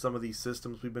stuff to some of these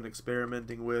systems we've been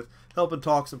experimenting with. Helping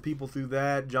talk some people through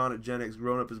that. John at Gen X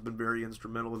Grown Up has been very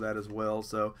instrumental with that as well.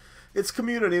 So it's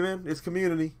community, man. It's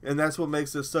community. And that's what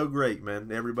makes this so great, man.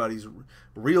 Everybody's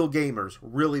real gamers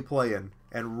really playing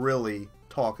and really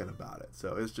talking about it.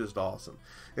 So it's just awesome.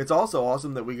 It's also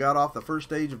awesome that we got off the first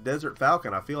stage of Desert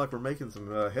Falcon. I feel like we're making some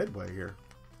headway here.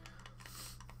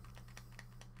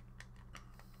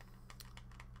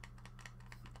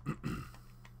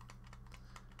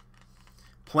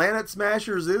 Planet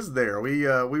Smashers is there. We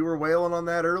were wailing on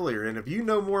that earlier. And if you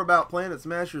know more about Planet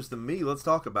Smashers than me, let's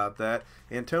talk about that.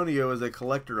 Antonio is a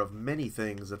collector of many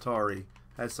things. Atari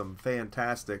has some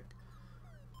fantastic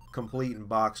complete and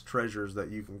box treasures that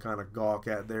you can kind of gawk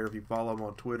at there. If you follow him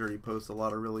on Twitter, he posts a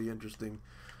lot of really interesting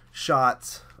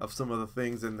shots of some of the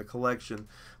things in the collection.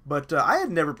 But I had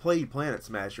never played Planet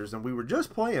Smashers, and we were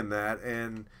just playing that,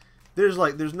 and there's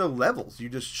no levels. You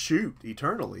just shoot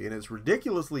eternally, and it's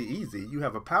ridiculously easy. You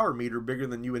have a power meter bigger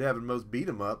than you would have in most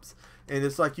beat-em-ups, and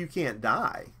it's like you can't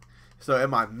die. So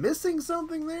am I missing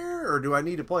something there, or do I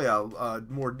need to play a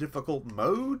more difficult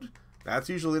mode? That's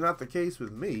usually not the case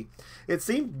with me. It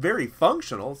seemed very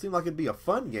functional. It seemed like it'd be a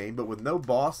fun game, but with no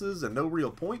bosses and no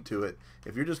real point to it,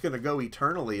 if you're just going to go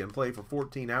eternally and play for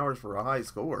 14 hours for a high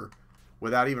score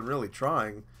without even really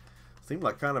trying, it seemed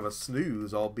like kind of a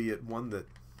snooze, albeit one that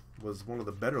was one of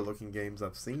the better looking games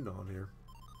I've seen on here.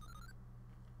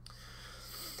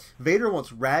 Vader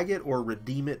wants rag it or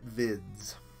redeem it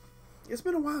vids. It's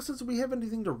been a while since we have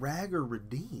anything to rag or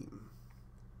redeem.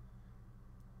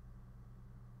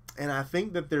 And I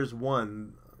think that there's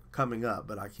one coming up,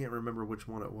 but I can't remember which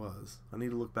one it was. I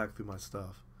need to look back through my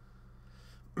stuff.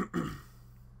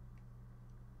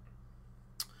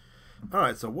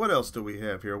 Alright, so what else do we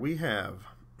have here? We have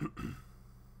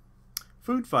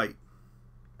Food Fight.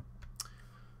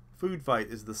 Food Fight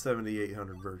is the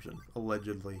 7800 version,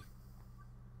 allegedly.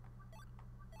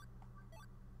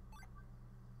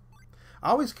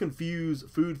 I always confuse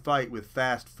Food Fight with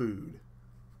Fast Food,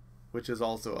 which is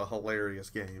also a hilarious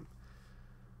game.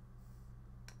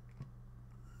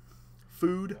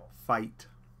 Food Fight.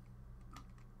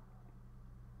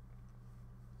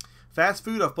 Fast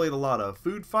Food I've played a lot of.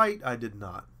 Food Fight I did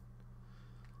not.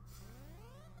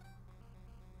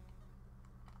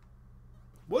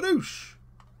 Wadoosh!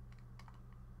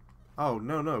 Oh,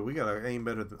 no, we gotta aim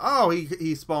better than... Oh,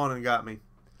 he spawned and got me.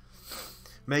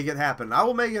 Make it happen. I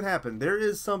will make it happen. There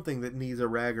is something that needs a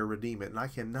rag or redeem it, and I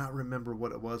cannot remember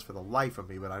what it was for the life of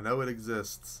me, but I know it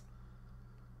exists.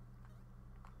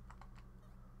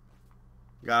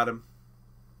 Got him.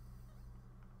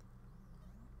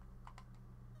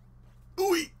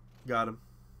 Ooh! Got him.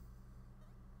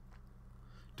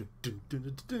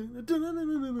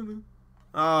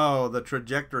 Oh, the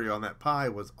trajectory on that pie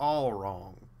was all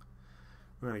wrong.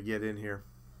 I'm going to get in here.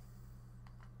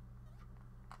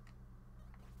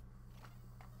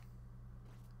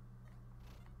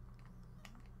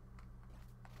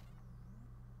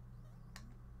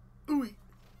 Ooh!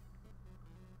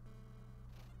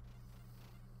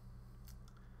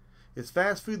 Is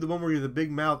fast food the one where you're the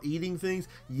big mouth eating things?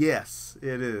 Yes,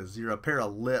 it is. You're a pair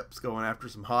of lips going after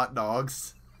some hot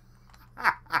dogs.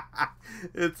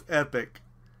 It's epic.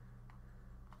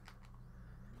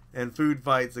 And Food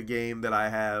Fight's a game that I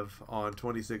have on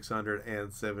 2600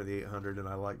 and 7800 and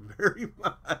I like very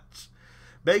much.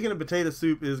 Bacon and potato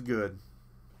soup is good.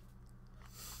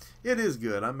 It is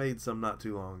good. I made some not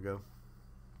too long ago.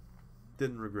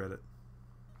 Didn't regret it.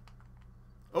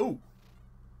 Oh!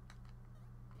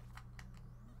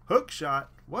 Hook shot.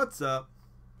 What's up?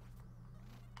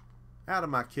 Out of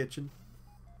my kitchen.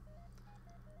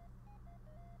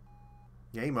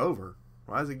 Game over.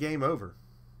 Why is it game over?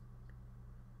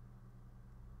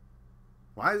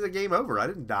 Why is it game over? I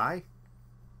didn't die.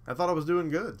 I thought I was doing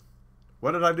good.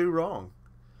 What did I do wrong?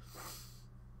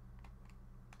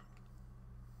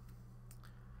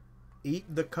 Eat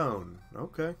the cone.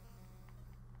 Okay.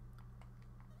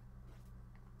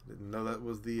 Didn't know that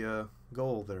was the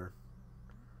goal there.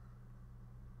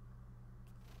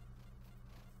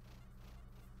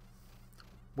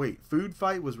 Wait, Food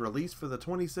Fight was released for the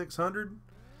 2600?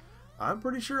 I'm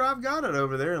pretty sure I've got it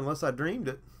over there unless I dreamed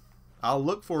it. I'll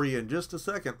look for you in just a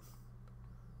second.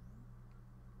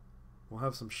 We'll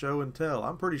have some show and tell.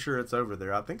 I'm pretty sure it's over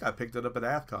there. I think I picked it up at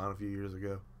Athcon a few years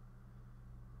ago.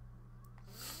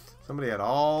 Somebody had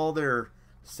all their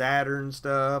Saturn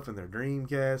stuff and their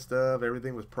Dreamcast stuff.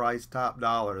 Everything was priced top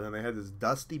dollar. Then they had this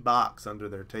dusty box under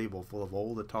their table full of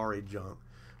old Atari junk.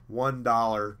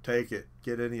 $1, take it.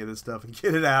 Get any of this stuff and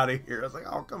get it out of here. I was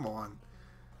like, oh, come on.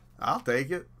 I'll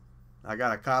take it. I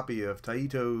got a copy of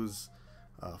Taito's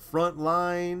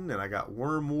Frontline, and I got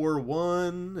Worm War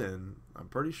 1, and I'm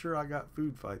pretty sure I got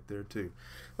Food Fight there too.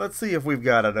 Let's see if we've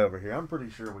got it over here. I'm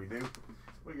pretty sure we do.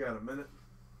 We got a minute.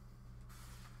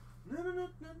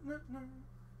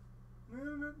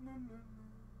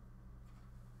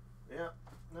 Yeah,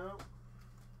 no.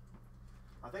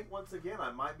 I think once again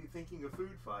I might be thinking of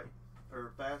Food Fight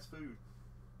or Fast Food.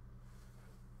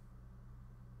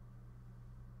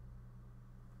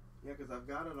 Yeah, because I've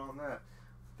got it on that.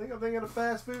 I think I'm thinking of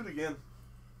Fast Food again.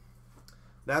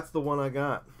 That's the one I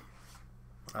got.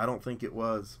 I don't think it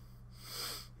was.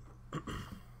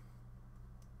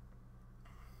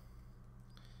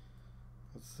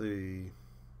 Let's see.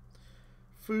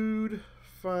 Food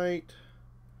Fight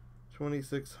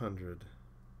 2600.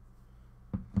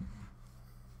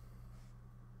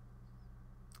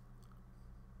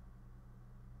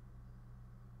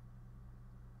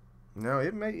 No,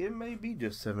 it may be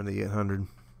just 7800.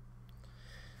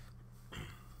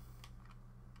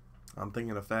 I'm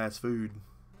thinking of Fast Food.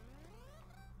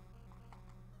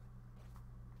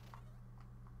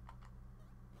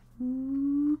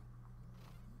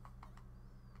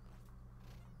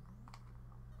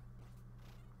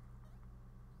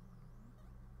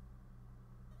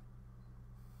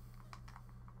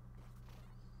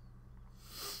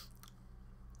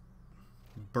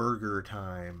 Burger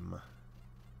time.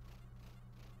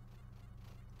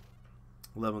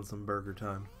 Loving some burger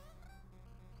time.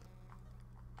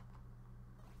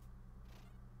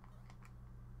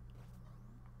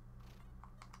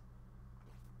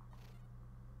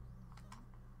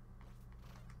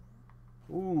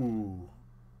 Ooh.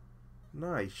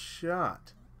 Nice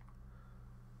shot.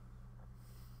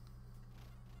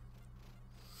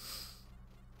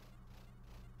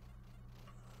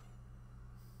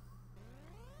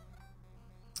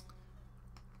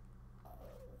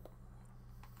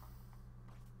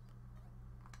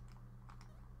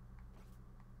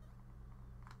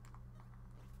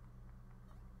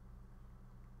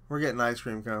 We're getting ice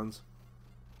cream cones.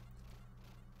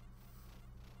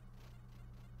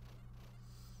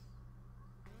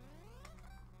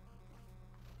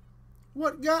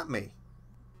 What got me?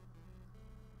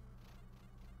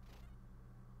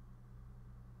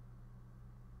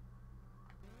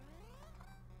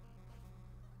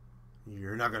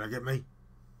 You're not gonna get me.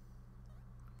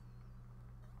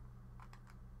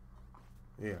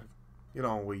 Yeah, get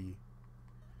on, Wii.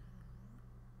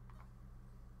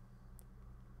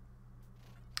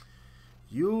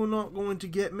 You're not going to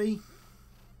get me.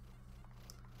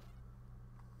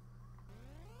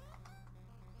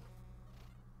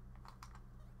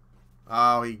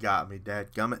 Oh, he got me,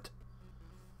 dadgummit.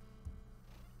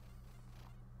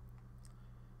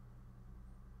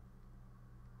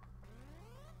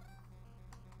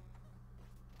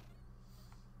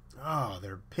 Oh,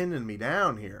 they're pinning me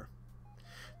down here.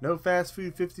 No fast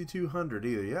food 5200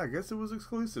 either. Yeah, I guess it was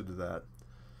exclusive to that.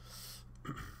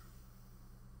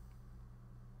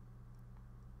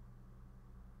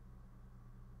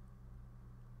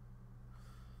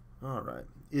 Alright.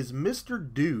 Is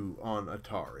Mr. Do on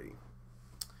Atari?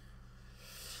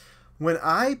 When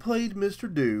I played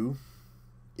Mr. Do,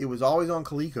 it was always on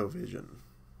ColecoVision.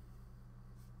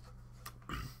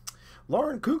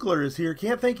 Lauren Kukler is here.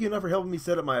 Can't thank you enough for helping me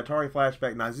set up my Atari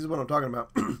Flashback Nights. This is what I'm talking about.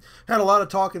 Had a lot of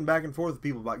talking back and forth with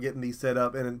people about getting these set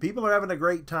up, and people are having a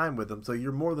great time with them, so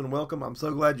you're more than welcome. I'm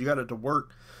so glad you got it to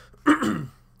work.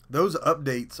 Those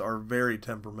updates are very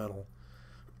temperamental.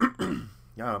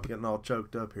 God, I'm getting all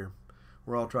choked up here.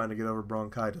 We're all trying to get over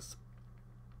bronchitis.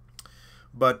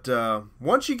 But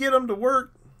once you get them to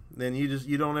work, then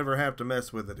you don't ever have to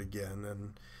mess with it again.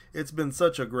 And it's been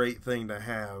such a great thing to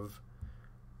have.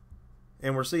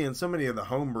 And we're seeing so many of the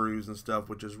homebrews and stuff,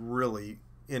 which is really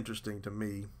interesting to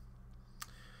me.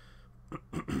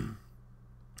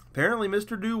 Apparently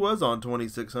Mr. Do was on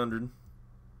 2600.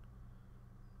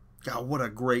 God, what a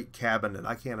great cabinet.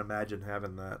 I can't imagine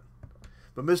having that.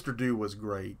 But Mr. Do was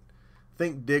great.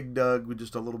 Think Dig Dug with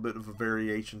just a little bit of a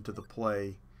variation to the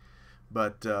play.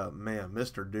 But, man,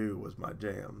 Mr. Do was my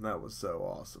jam. That was so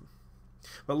awesome.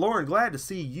 But, Lauren, glad to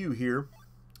see you here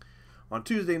on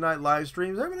Tuesday night live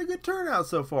streams. Having a good turnout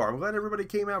so far. I'm glad everybody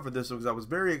came out for this because I was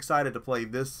very excited to play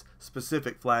this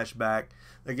specific flashback.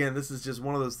 Again, this is just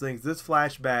one of those things. This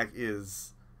flashback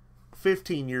is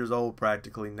 15 years old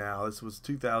practically now. This was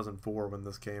 2004 when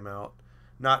this came out.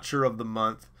 Not sure of the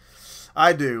month.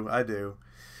 I do.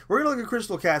 We're going to look at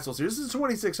Crystal Castles here. This is a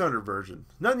 2600 version.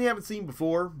 Nothing you haven't seen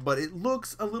before, but it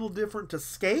looks a little different to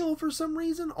scale for some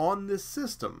reason on this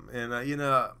system. And, you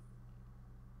know,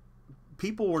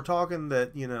 people were talking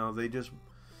that, you know,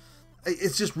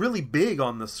 it's just really big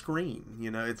on the screen.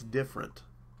 You know, it's different.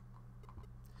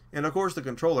 And, of course, the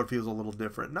controller feels a little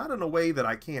different. Not in a way that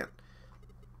I can't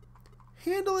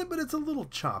handle it, but it's a little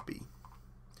choppy.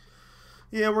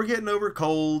 Yeah, we're getting over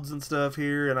colds and stuff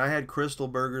here, and I had Crystal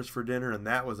Burgers for dinner, and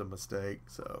that was a mistake,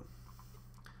 so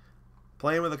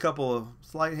playing with a couple of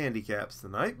slight handicaps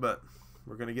tonight, but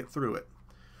we're going to get through it.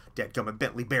 Dadgummit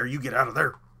Bentley Bear, you get out of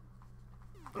there.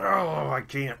 Oh, I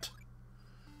can't.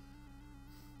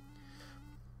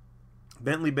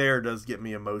 Bentley Bear does get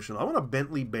me emotional. I want a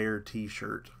Bentley Bear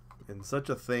t-shirt, and such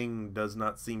a thing does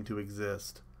not seem to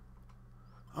exist.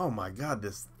 Oh my God,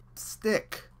 this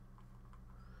stick.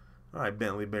 Alright,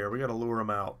 Bentley Bear, we gotta lure him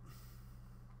out.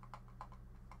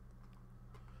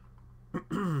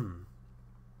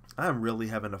 I'm really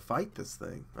having to fight this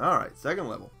thing. Alright, second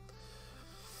level.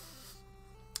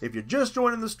 If you're just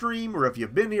joining the stream, or if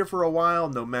you've been here for a while,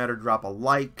 no matter, drop a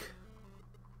like.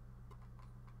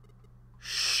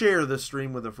 Share this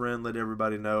stream with a friend. Let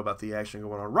everybody know about the action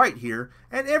going on right here,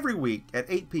 and every week at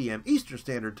 8 p.m. Eastern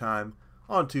Standard Time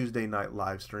on Tuesday night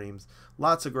live streams.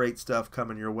 Lots of great stuff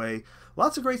coming your way.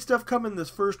 Lots of great stuff coming this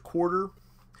first quarter.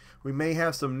 We may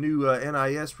have some new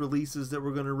NIS releases that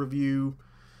we're going to review.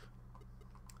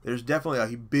 There's definitely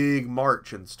a big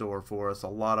March in store for us. A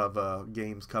lot of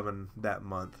games coming that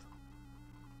month.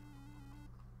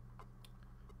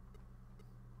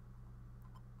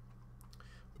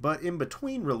 But in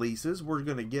between releases, we're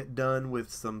going to get done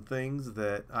with some things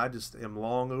that I just am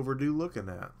long overdue looking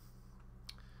at.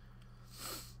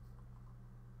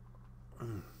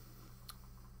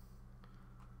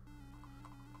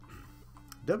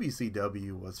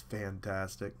 WCW was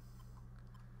fantastic.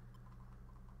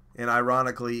 And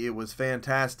ironically, it was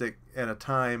fantastic at a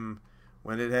time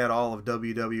when it had all of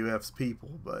WWF's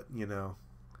people. But, you know,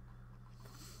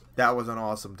 that was an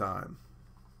awesome time.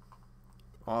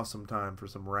 Awesome time for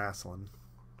some wrestling.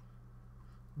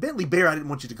 Bentley Bear, I didn't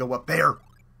want you to go up there.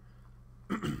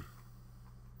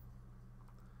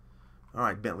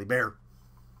 Alright, Bentley Bear.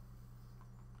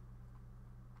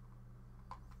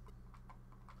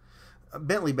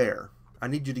 Bentley Bear, I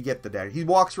need you to get the dagger. He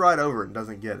walks right over it and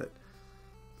doesn't get it.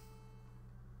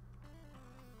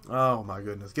 Oh my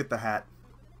goodness, get the hat.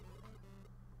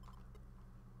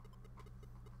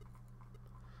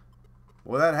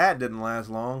 Well, that hat didn't last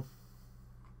long.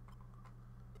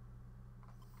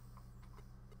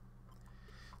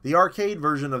 The arcade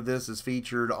version of this is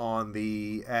featured on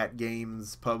the At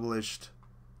Games published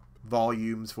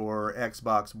volumes for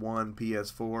Xbox One,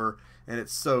 PS4, and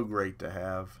it's so great to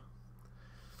have.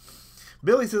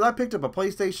 Billy says, I picked up a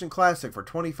PlayStation Classic for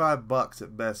 25 bucks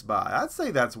at Best Buy. I'd say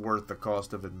that's worth the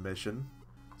cost of admission,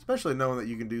 especially knowing that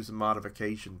you can do some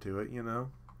modification to it, you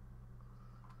know.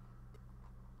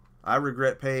 I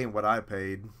regret paying what I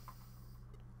paid.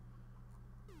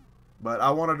 But I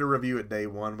wanted to review it day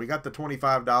one. We got the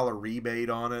 $25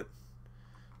 rebate on it.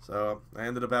 So I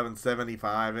ended up having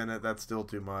 $75 in it. That's still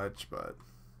too much, but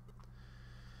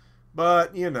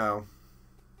you know,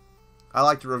 I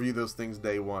like to review those things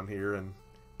day one here, and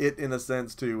it in a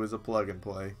sense too is a plug and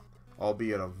play,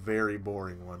 albeit a very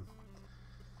boring one.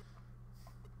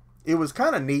 It was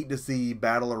kind of neat to see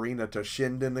Battle Arena to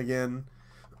Shinden again.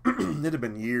 It had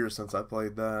been years since I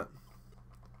played that.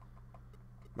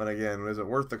 But again, is it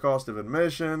worth the cost of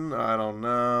admission? I don't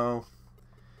know.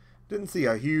 Didn't see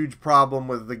a huge problem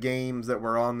with the games that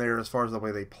were on there as far as the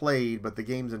way they played, but the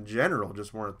games in general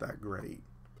just weren't that great.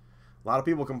 A lot of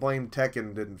people complained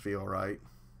Tekken didn't feel right.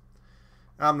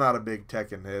 I'm not a big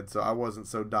Tekken head, so I wasn't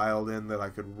so dialed in that I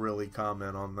could really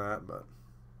comment on that, but...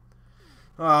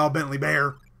 Oh, Bentley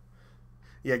Bear!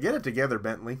 Yeah, get it together,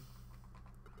 Bentley.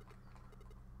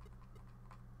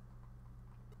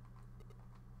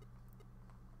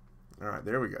 Alright,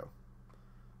 there we go.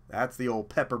 That's the old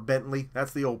Pepper Bentley.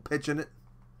 That's the old pitching it.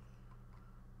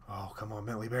 Oh, come on,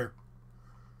 Bentley Bear.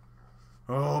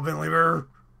 Oh, Bentley Bear.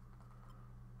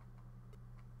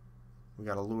 We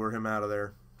got to lure him out of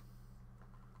there.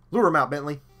 Lure him out,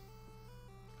 Bentley.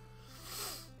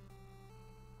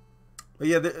 But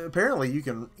yeah, apparently you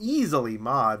can easily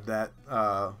mod that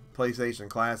PlayStation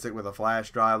Classic with a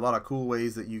flash drive. A lot of cool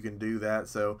ways that you can do that.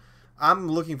 So I'm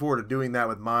looking forward to doing that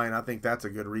with mine. I think that's a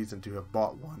good reason to have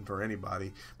bought one for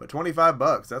anybody. But 25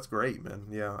 bucks, that's great, man.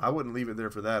 Yeah, I wouldn't leave it there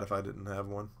for that if I didn't have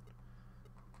one.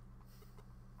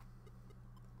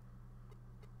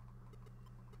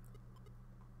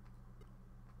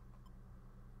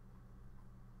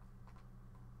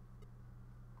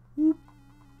 Whoop.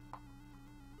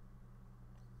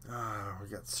 Ah, we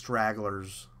got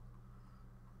stragglers.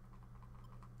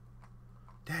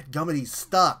 Dadgummit, he's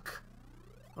stuck.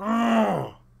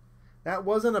 Oh, that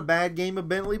wasn't a bad game of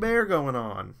Bentley Bear going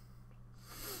on.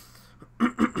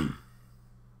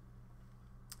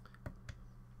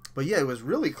 But yeah, it was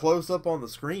really close up on the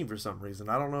screen for some reason.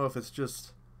 I don't know if it's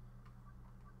just...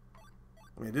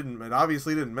 I mean, it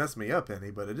obviously didn't mess me up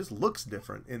any, but it just looks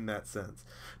different in that sense.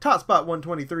 Top Spot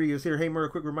 123 is here. Hey, Murr, a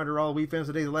quick reminder to all Wii fans,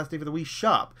 today's the last day for the Wii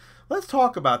Shop. Let's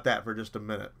talk about that for just a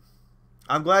minute.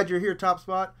 I'm glad you're here, Top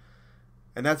Spot.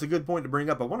 And that's a good point to bring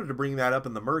up. I wanted to bring that up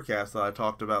in the Murcast that I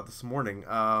talked about this morning.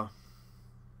 Apparently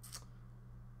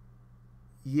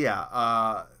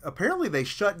they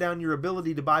shut down your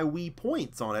ability to buy Wii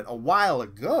points on it a while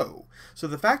ago. So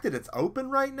the fact that it's open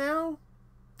right now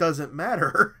doesn't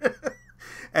matter.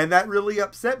 And that really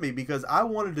upset me because I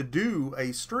wanted to do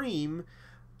a stream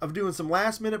of doing some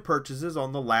last minute purchases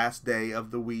on the last day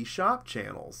of the Wii Shop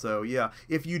channel. So yeah,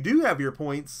 if you do have your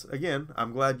points, again,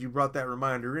 I'm glad you brought that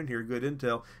reminder in here. Good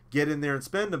intel. Get in there and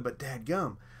spend them. But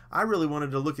dadgum, I really wanted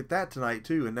to look at that tonight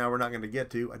too, and now we're not going to get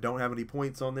to. I don't have any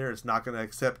points on there. It's not going to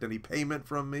accept any payment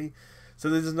from me. So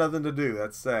there's nothing to do.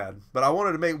 That's sad. But I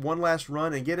wanted to make one last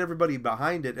run and get everybody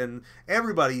behind it, and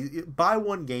everybody buy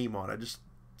one game on it. Just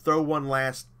throw one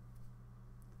last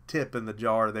tip in the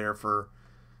jar there for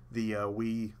the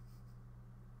Wii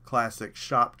Classic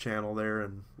Shop channel there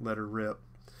and let her rip.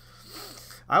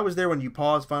 I was there when you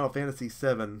paused Final Fantasy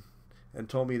VII and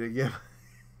told me to give...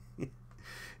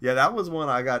 Yeah, that was one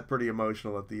I got pretty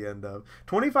emotional at the end of.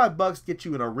 25 bucks gets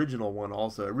you an original one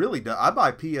also. It really does. I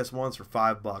buy PS1s for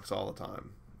 5 bucks all the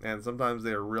time. And sometimes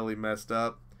they're really messed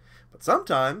up. But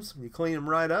sometimes you clean them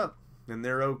right up and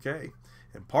they're okay.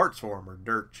 And parts for them are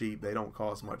dirt cheap. They don't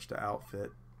cost much to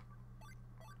outfit.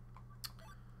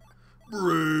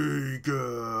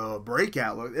 Breakout.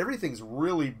 Look, everything's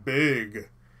really big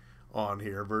on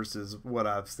here versus what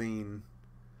I've seen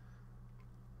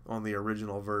on the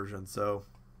original version. So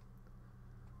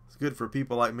it's good for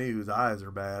people like me whose eyes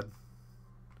are bad.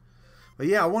 But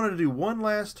yeah, I wanted to do one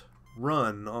last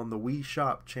run on the Wii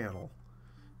Shop channel.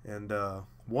 And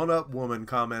One Up Woman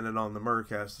commented on the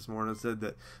Murcast this morning and said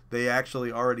that they actually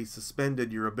already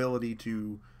suspended your ability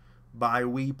to buy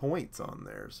Wii points on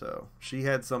there. So she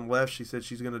had some left. She said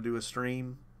she's going to do a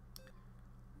stream,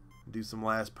 do some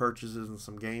last purchases and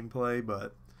some gameplay.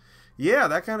 But yeah,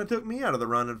 that kind of took me out of the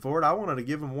running for it. I wanted to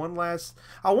give them one last...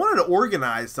 I wanted to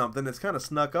organize something that's kind of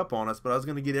snuck up on us, but I was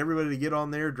going to get everybody to get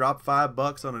on there, drop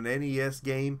 $5 on an NES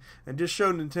game, and just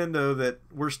show Nintendo that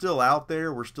we're still out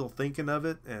there, we're still thinking of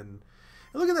it. And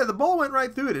look at that, the ball went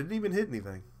right through it. It didn't even hit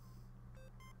anything.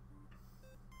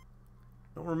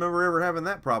 Don't remember ever having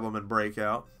that problem in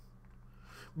Breakout.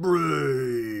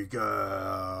 Breakout.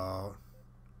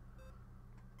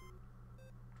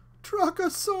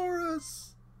 Truckosaurus.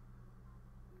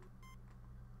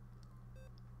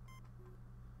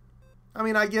 I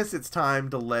mean, I guess it's time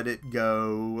to let it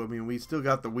go. I mean, we still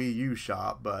got the Wii U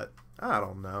shop, but I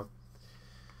don't know.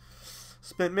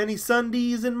 Spent many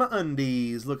Sundays in my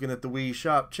undies looking at the Wii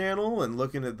Shop channel and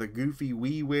looking at the goofy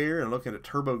WiiWare and looking at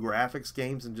TurboGrafx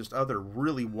games and just other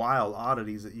really wild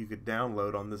oddities that you could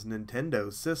download on this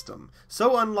Nintendo system.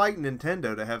 So unlike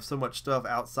Nintendo to have so much stuff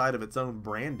outside of its own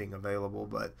branding available,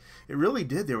 but it really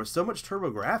did. There was so much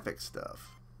TurboGrafx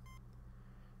stuff.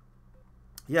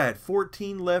 Yeah, I had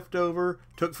 14 left over.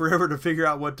 Took forever to figure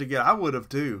out what to get. I would have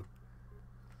too.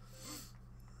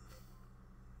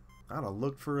 I'd have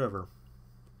looked forever.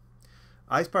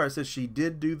 Ice Pirate says she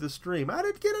did do the stream. I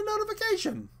didn't get a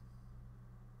notification.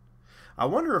 I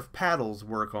wonder if paddles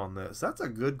work on this. That's a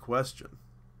good question.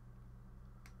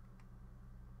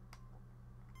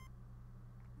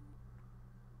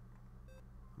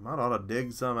 Might ought to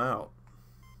dig some out.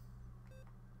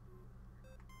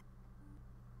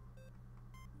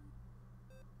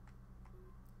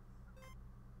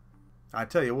 I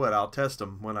tell you what, I'll test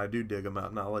them when I do dig them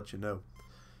out, and I'll let you know.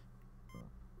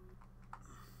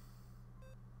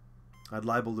 I'd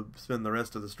liable to spend the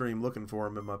rest of the stream looking for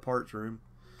them in my parts room.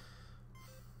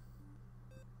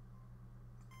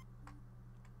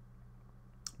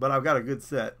 But I've got a good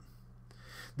set.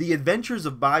 The Adventures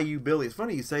of Bayou Billy. It's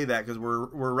funny you say that because we're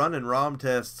running ROM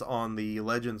tests on the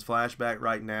Legends Flashback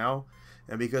right now,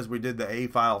 and because we did the A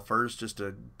file first just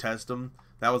to test them,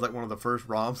 that was like one of the first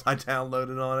ROMs I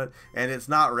downloaded on it, and it's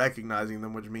not recognizing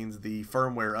them, which means the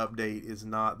firmware update is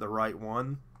not the right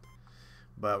one.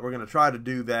 But we're going to try to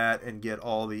do that and get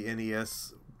all the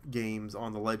NES games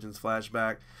on the Legends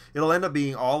Flashback. It'll end up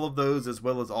being all of those as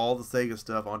well as all the Sega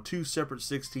stuff on 2 separate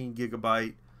 16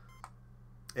 gigabyte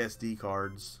SD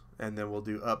cards, and then we'll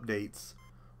do updates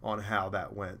on how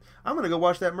that went. I'm going to go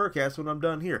watch that Murcast when I'm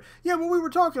done here. Yeah, what we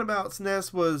were talking about,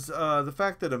 SNES, was the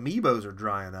fact that amiibos are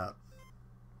drying up.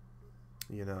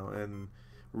 You know, and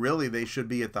really they should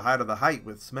be at the height of the hype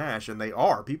with Smash, and they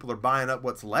are. People are buying up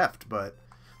what's left, but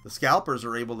the scalpers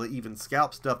are able to even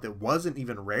scalp stuff that wasn't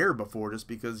even rare before just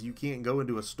because you can't go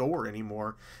into a store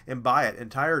anymore and buy it.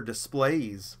 Entire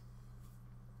displays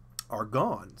are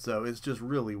gone, so it's just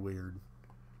really weird.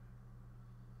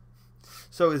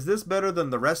 So is this better than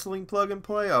the wrestling plug and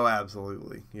play? Oh,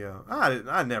 absolutely. Yeah,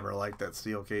 I never liked that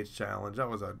Steel Cage Challenge. That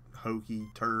was a hokey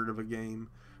turd of a game.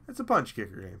 It's a punch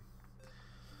kicker game.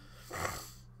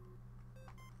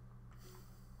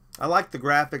 I like the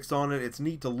graphics on it. It's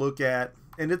neat to look at,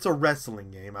 and it's a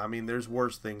wrestling game. I mean, there's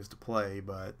worse things to play,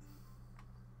 but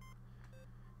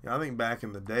yeah, I think back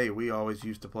in the day we always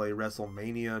used to play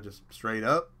WrestleMania just straight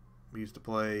up. We used to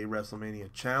play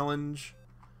WrestleMania Challenge,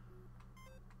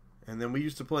 and then we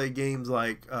used to play games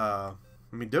like I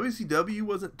mean, WCW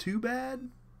wasn't too bad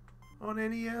on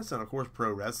NES, and of course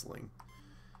Pro Wrestling.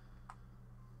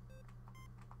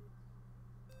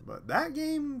 But that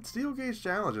game, Steel Cage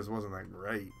Challenge, just wasn't that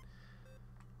great.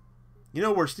 You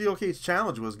know where Steel Cage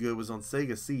Challenge was good was on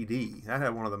Sega CD. That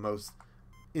had one of the most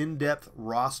in-depth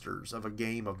rosters of a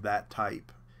game of that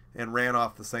type, and ran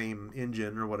off the same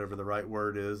engine, or whatever the right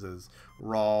word is, as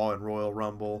Raw and Royal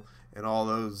Rumble, and all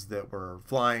those that were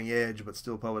Flying Edge, but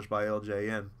still published by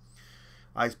LJN.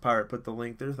 Ice Pirate put the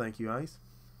link there. Thank you, Ice.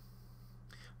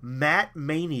 Matt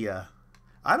Mania.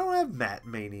 I don't have Matt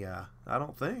Mania, I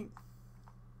don't think.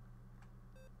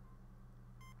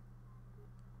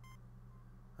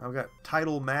 I've got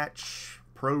Title Match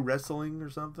Pro Wrestling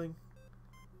or something.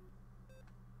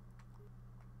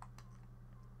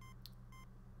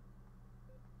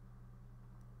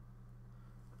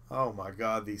 Oh my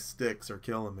god, these sticks are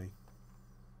killing me.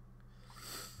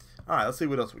 Alright, let's see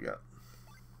what else we got.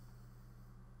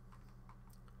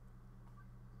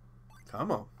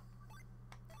 Come on.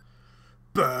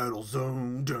 Battle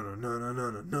Zone. Dun, dun, dun,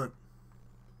 dun, dun, dun.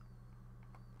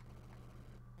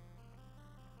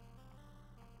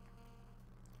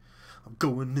 I'm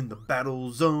going in the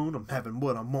battle zone. I'm having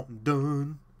what I'm wanting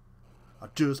done. I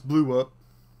just blew up.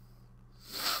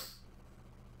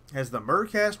 Has the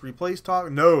Murcast replaced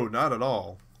talk? No, not at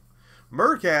all.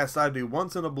 Murcast I do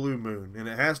once in a blue moon, and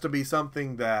it has to be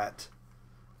something that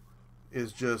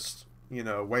is just, you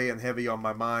know, weighing heavy on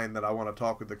my mind that I want to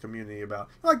talk with the community about.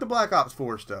 Like the Black Ops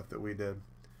 4 stuff that we did.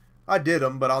 I did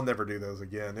them, but I'll never do those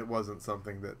again. It wasn't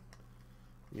something that,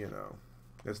 you know,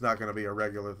 it's not going to be a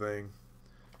regular thing.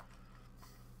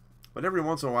 But every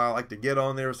once in a while, I like to get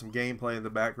on there with some gameplay in the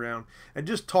background and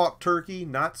just talk turkey,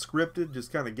 not scripted,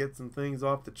 just kind of get some things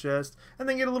off the chest, and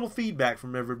then get a little feedback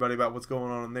from everybody about what's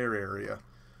going on in their area.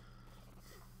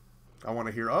 I want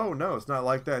to hear, oh no, it's not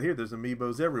like that here. There's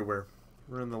amiibos everywhere.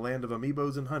 We're in the land of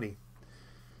amiibos and honey.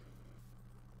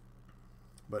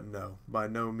 But no, by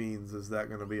no means is that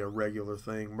going to be a regular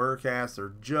thing. Murcasts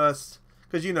are just,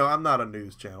 because you know, I'm not a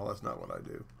news channel. That's not what I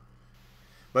do.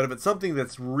 But if it's something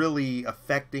that's really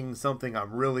affecting something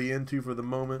I'm really into for the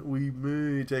moment, we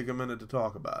may take a minute to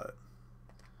talk about it.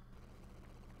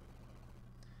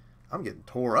 I'm getting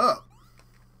tore up.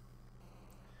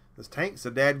 This tank's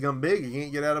so dadgum big it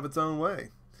can't get out of its own way.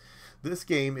 This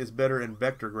game is better in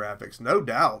vector graphics, no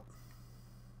doubt.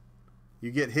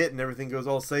 You get hit and everything goes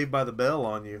all Saved by the Bell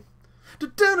on you.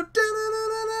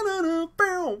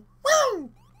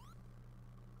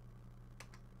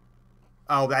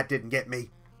 Oh, that didn't get me.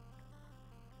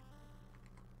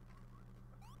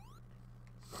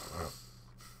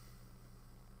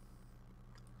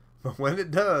 But when it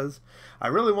does, I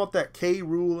really want that K.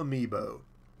 Rool amiibo.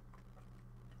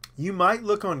 You might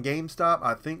look on GameStop.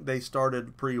 I think they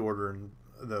started pre-ordering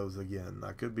those again.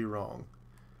 I could be wrong.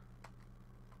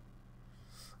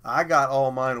 I got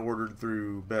all mine ordered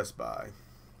through Best Buy.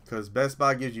 Because Best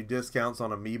Buy gives you discounts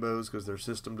on amiibos because their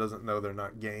system doesn't know they're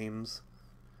not games.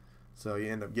 So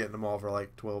you end up getting them all for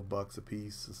like 12 bucks a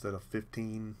piece instead of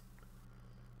 15.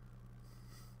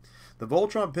 The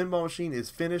Voltron pinball machine is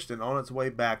finished and on its way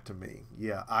back to me.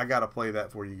 Yeah, I gotta play that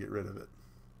before you get rid of it.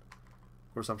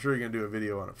 Of course, I'm sure you're gonna do a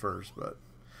video on it first, but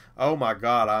oh my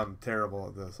god, I'm terrible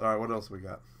at this. Alright, what else we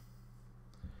got?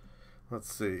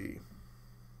 Let's see.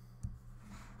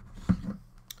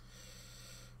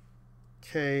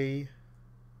 K.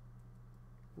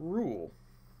 Rool.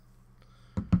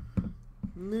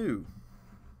 New.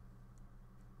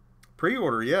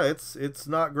 Pre-order, yeah, it's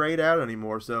not grayed out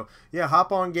anymore. So yeah,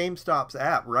 hop on GameStop's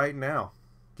app right now.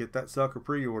 Get that sucker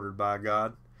pre-ordered, by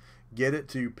God. Get it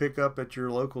to pick up at your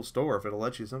local store if it'll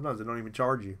let you. Sometimes they don't even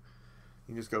charge you. You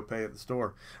can just go pay at the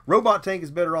store. Robot Tank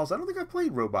is better also. I don't think I've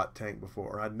played Robot Tank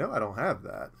before. I know I don't have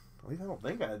that. At least I don't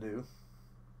think I do.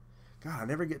 God, I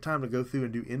never get time to go through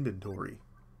and do inventory.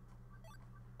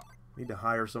 Need to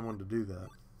hire someone to do that.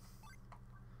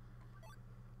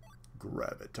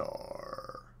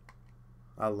 Gravitar.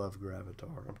 I love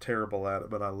Gravitar. I'm terrible at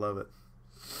it, but I love it.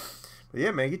 But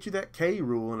yeah, man, get you that K.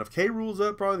 Rool. And if K. Rool's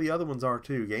up, probably the other ones are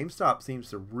too. GameStop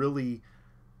seems to really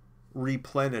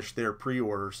replenish their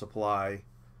pre-order supply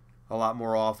a lot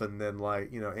more often than,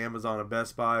 like, you know, Amazon and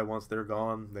Best Buy. Once they're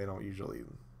gone, they don't usually.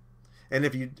 And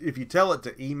if you tell it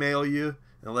to email you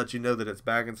and let you know that it's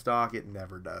back in stock, it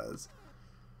never does.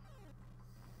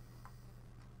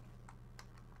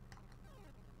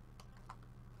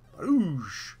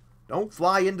 Oosh. Don't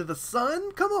fly into the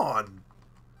sun? Come on.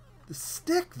 The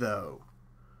stick, though.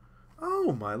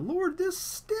 Oh, my lord, this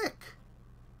stick.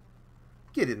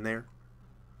 Get in there.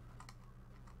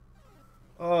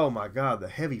 Oh, my God, the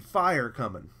heavy fire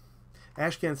coming.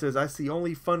 Ashcan says, I see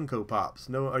only Funko Pops.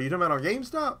 No, are you talking about on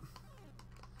GameStop?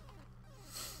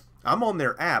 I'm on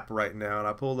their app right now, and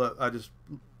I just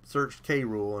searched K.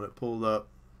 Rool, and it pulled up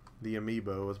the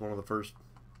amiibo as one of the first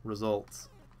results.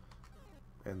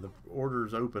 And the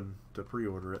order's open to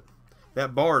pre-order it.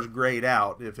 That bar's grayed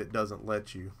out if it doesn't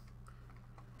let you.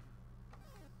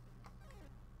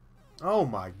 Oh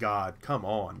my god, come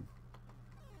on.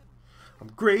 I'm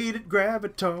great at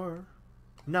Gravitar.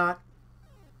 Not.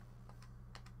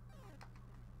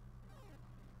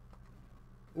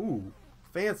 Ooh,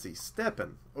 fancy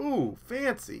stepping. Ooh,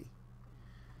 fancy.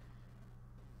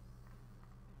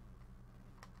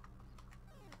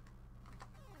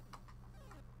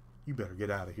 You better get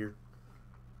out of here.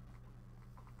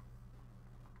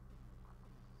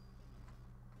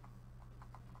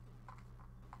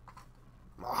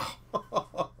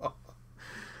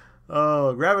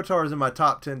 Oh, Gravitar is in my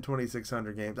top 10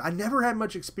 2600 games. I never had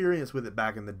much experience with it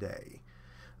back in the day.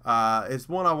 It's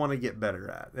one I want to get better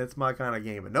at. It's my kind of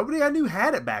game. But nobody I knew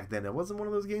had it back then. It wasn't one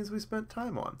of those games we spent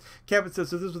time on. Kevin says,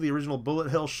 so this was the original bullet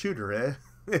hell shooter, eh?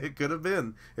 It could have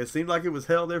been. It seemed like it was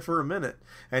hell there for a minute.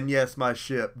 And yes, my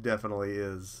ship definitely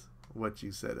is what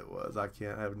you said it was. I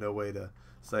have no way to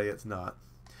say it's not.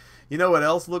 You know what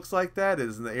else looks like that?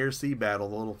 Is in the air-sea battle,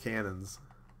 the little cannons.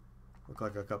 Look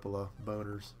like a couple of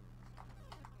boners.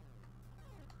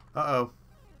 Uh-oh.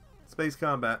 Space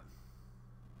combat.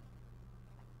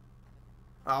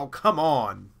 Oh, come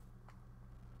on.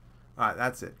 Alright,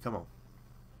 that's it. Come on.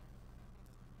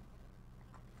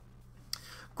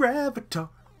 Gravatar.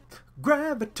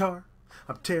 Gravatar.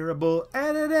 I'm terrible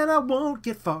at it and I won't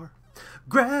get far.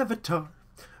 Gravatar.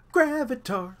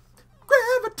 Gravatar.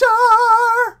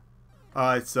 Gravatar.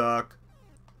 I suck.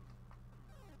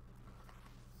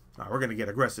 Alright, we're going to get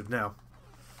aggressive now.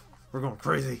 We're going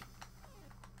crazy.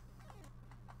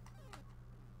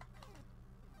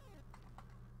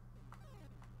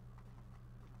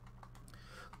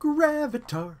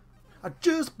 Gravatar. I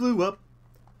just blew up.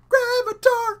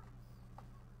 Gravatar.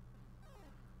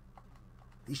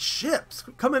 These ships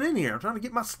coming in here. I'm trying to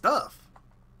get my stuff.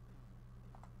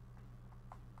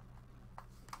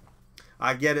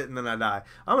 I get it and then I die.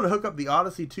 I'm going to hook up the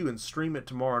Odyssey 2 and stream it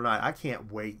tomorrow night. I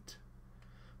can't wait.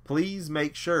 Please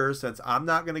make sure, since I'm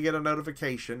not going to get a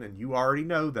notification, and you already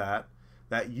know that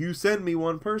you send me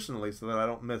one personally so that I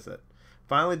don't miss it.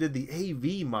 Finally did the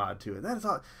AV mod to it. That is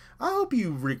all. I hope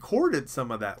you recorded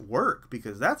some of that work,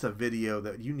 because that's a video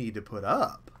that you need to put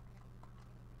up.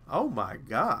 Oh my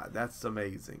God, that's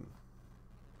amazing.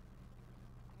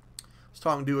 I was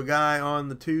talking to a guy on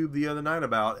the tube the other night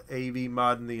about AV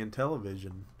modding the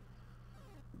Intellivision.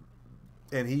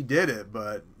 And he did it,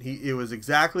 but it was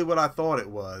exactly what I thought it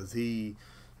was. He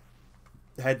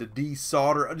had to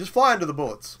desolder, just fly into the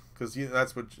bullets, because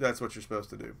that's what you're supposed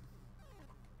to do.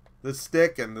 This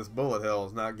stick and this bullet hell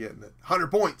is not getting it. 100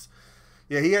 points.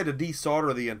 Yeah, he had to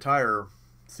desolder the entire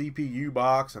CPU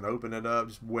box and open it up.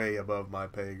 Just way above my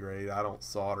pay grade. I don't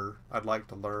solder. I'd like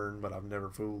to learn, but I've never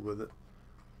fooled with it.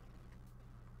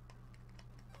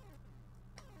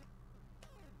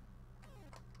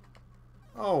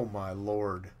 Oh my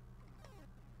Lord.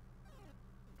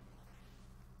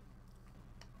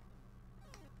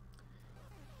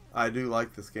 I do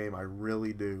like this game. I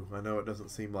really do. I know it doesn't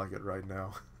seem like it right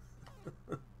now.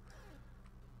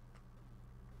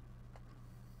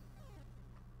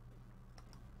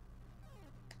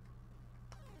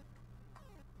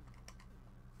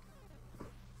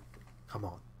 Come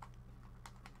on.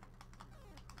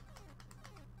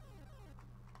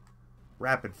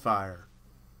 Rapid fire.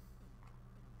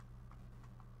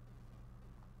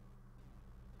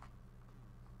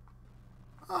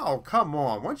 Oh, come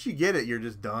on. Once you get it, you're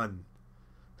just done.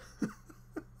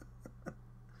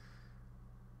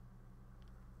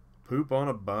 Poop on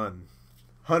a bun.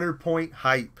 100-point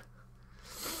hype.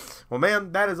 Well,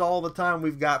 man, that is all the time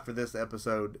we've got for this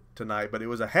episode tonight, but it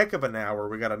was a heck of an hour.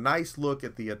 We got a nice look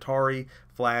at the Atari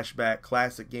Flashback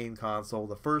classic game console,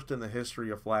 the first in the history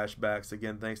of flashbacks.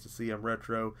 Again, thanks to CM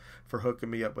Retro for hooking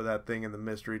me up with that thing in the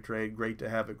mystery trade. Great to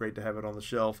have it on the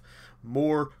shelf.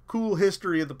 More cool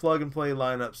history of the plug-and-play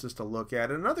lineups just to look at.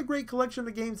 And another great collection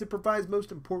of games it provides,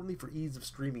 most importantly, for ease of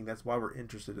streaming. That's why we're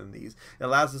interested in these. It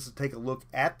allows us to take a look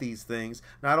at these things,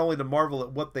 not only to marvel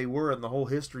at what they were and the whole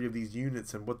history of these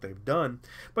units and what they've done,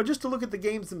 but just to look at the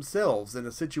games themselves in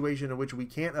a situation in which we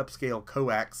can't upscale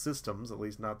coax systems, at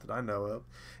least not that I know of,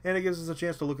 and it gives us a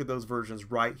chance to look at those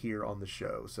versions right here on the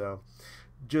show. So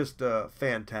just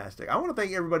fantastic. I want to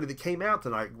thank everybody that came out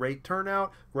tonight. Great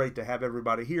turnout. Great to have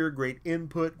everybody here. Great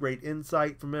input. Great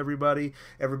insight from everybody.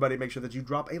 Everybody, make sure that you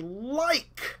drop a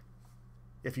like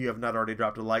if you have not already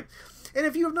dropped a like. And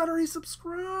if you have not already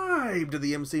subscribed to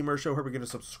the Emceemur Show, we're going to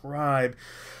subscribe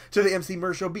to the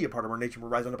Emceemur Show. Be a part of our nature. We're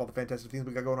rising up all the fantastic things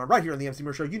we got going on right here on the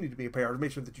Emceemur Show. You need to be a part.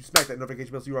 Make sure that you smack that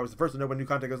notification bell so you're always the first to know when new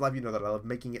content goes live. You know that I love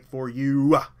making it for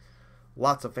you.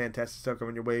 Lots of fantastic stuff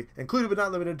coming your way, included but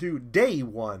not limited to day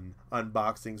one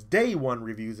unboxings, day one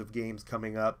reviews of games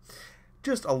coming up.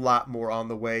 Just a lot more on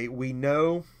the way. We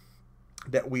know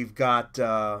that we've got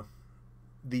the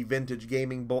vintage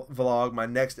gaming vlog. My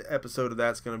next episode of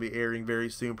that's going to be airing very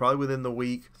soon, probably within the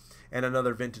week, and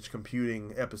another vintage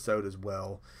computing episode as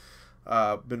well.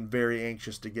 Been very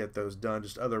anxious to get those done.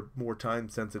 Just other more time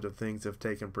sensitive things have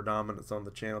taken predominance on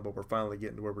the channel, but we're finally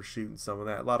getting to where we're shooting some of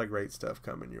that. A lot of great stuff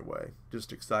coming your way.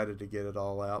 Just excited to get it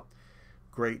all out.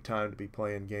 Great time to be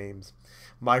playing games.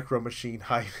 Micro Machine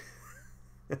hype.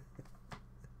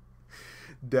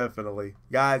 Definitely.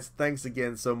 Guys, thanks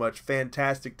again so much.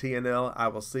 Fantastic TNL. I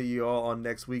will see you all on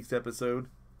next week's episode.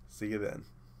 See you then.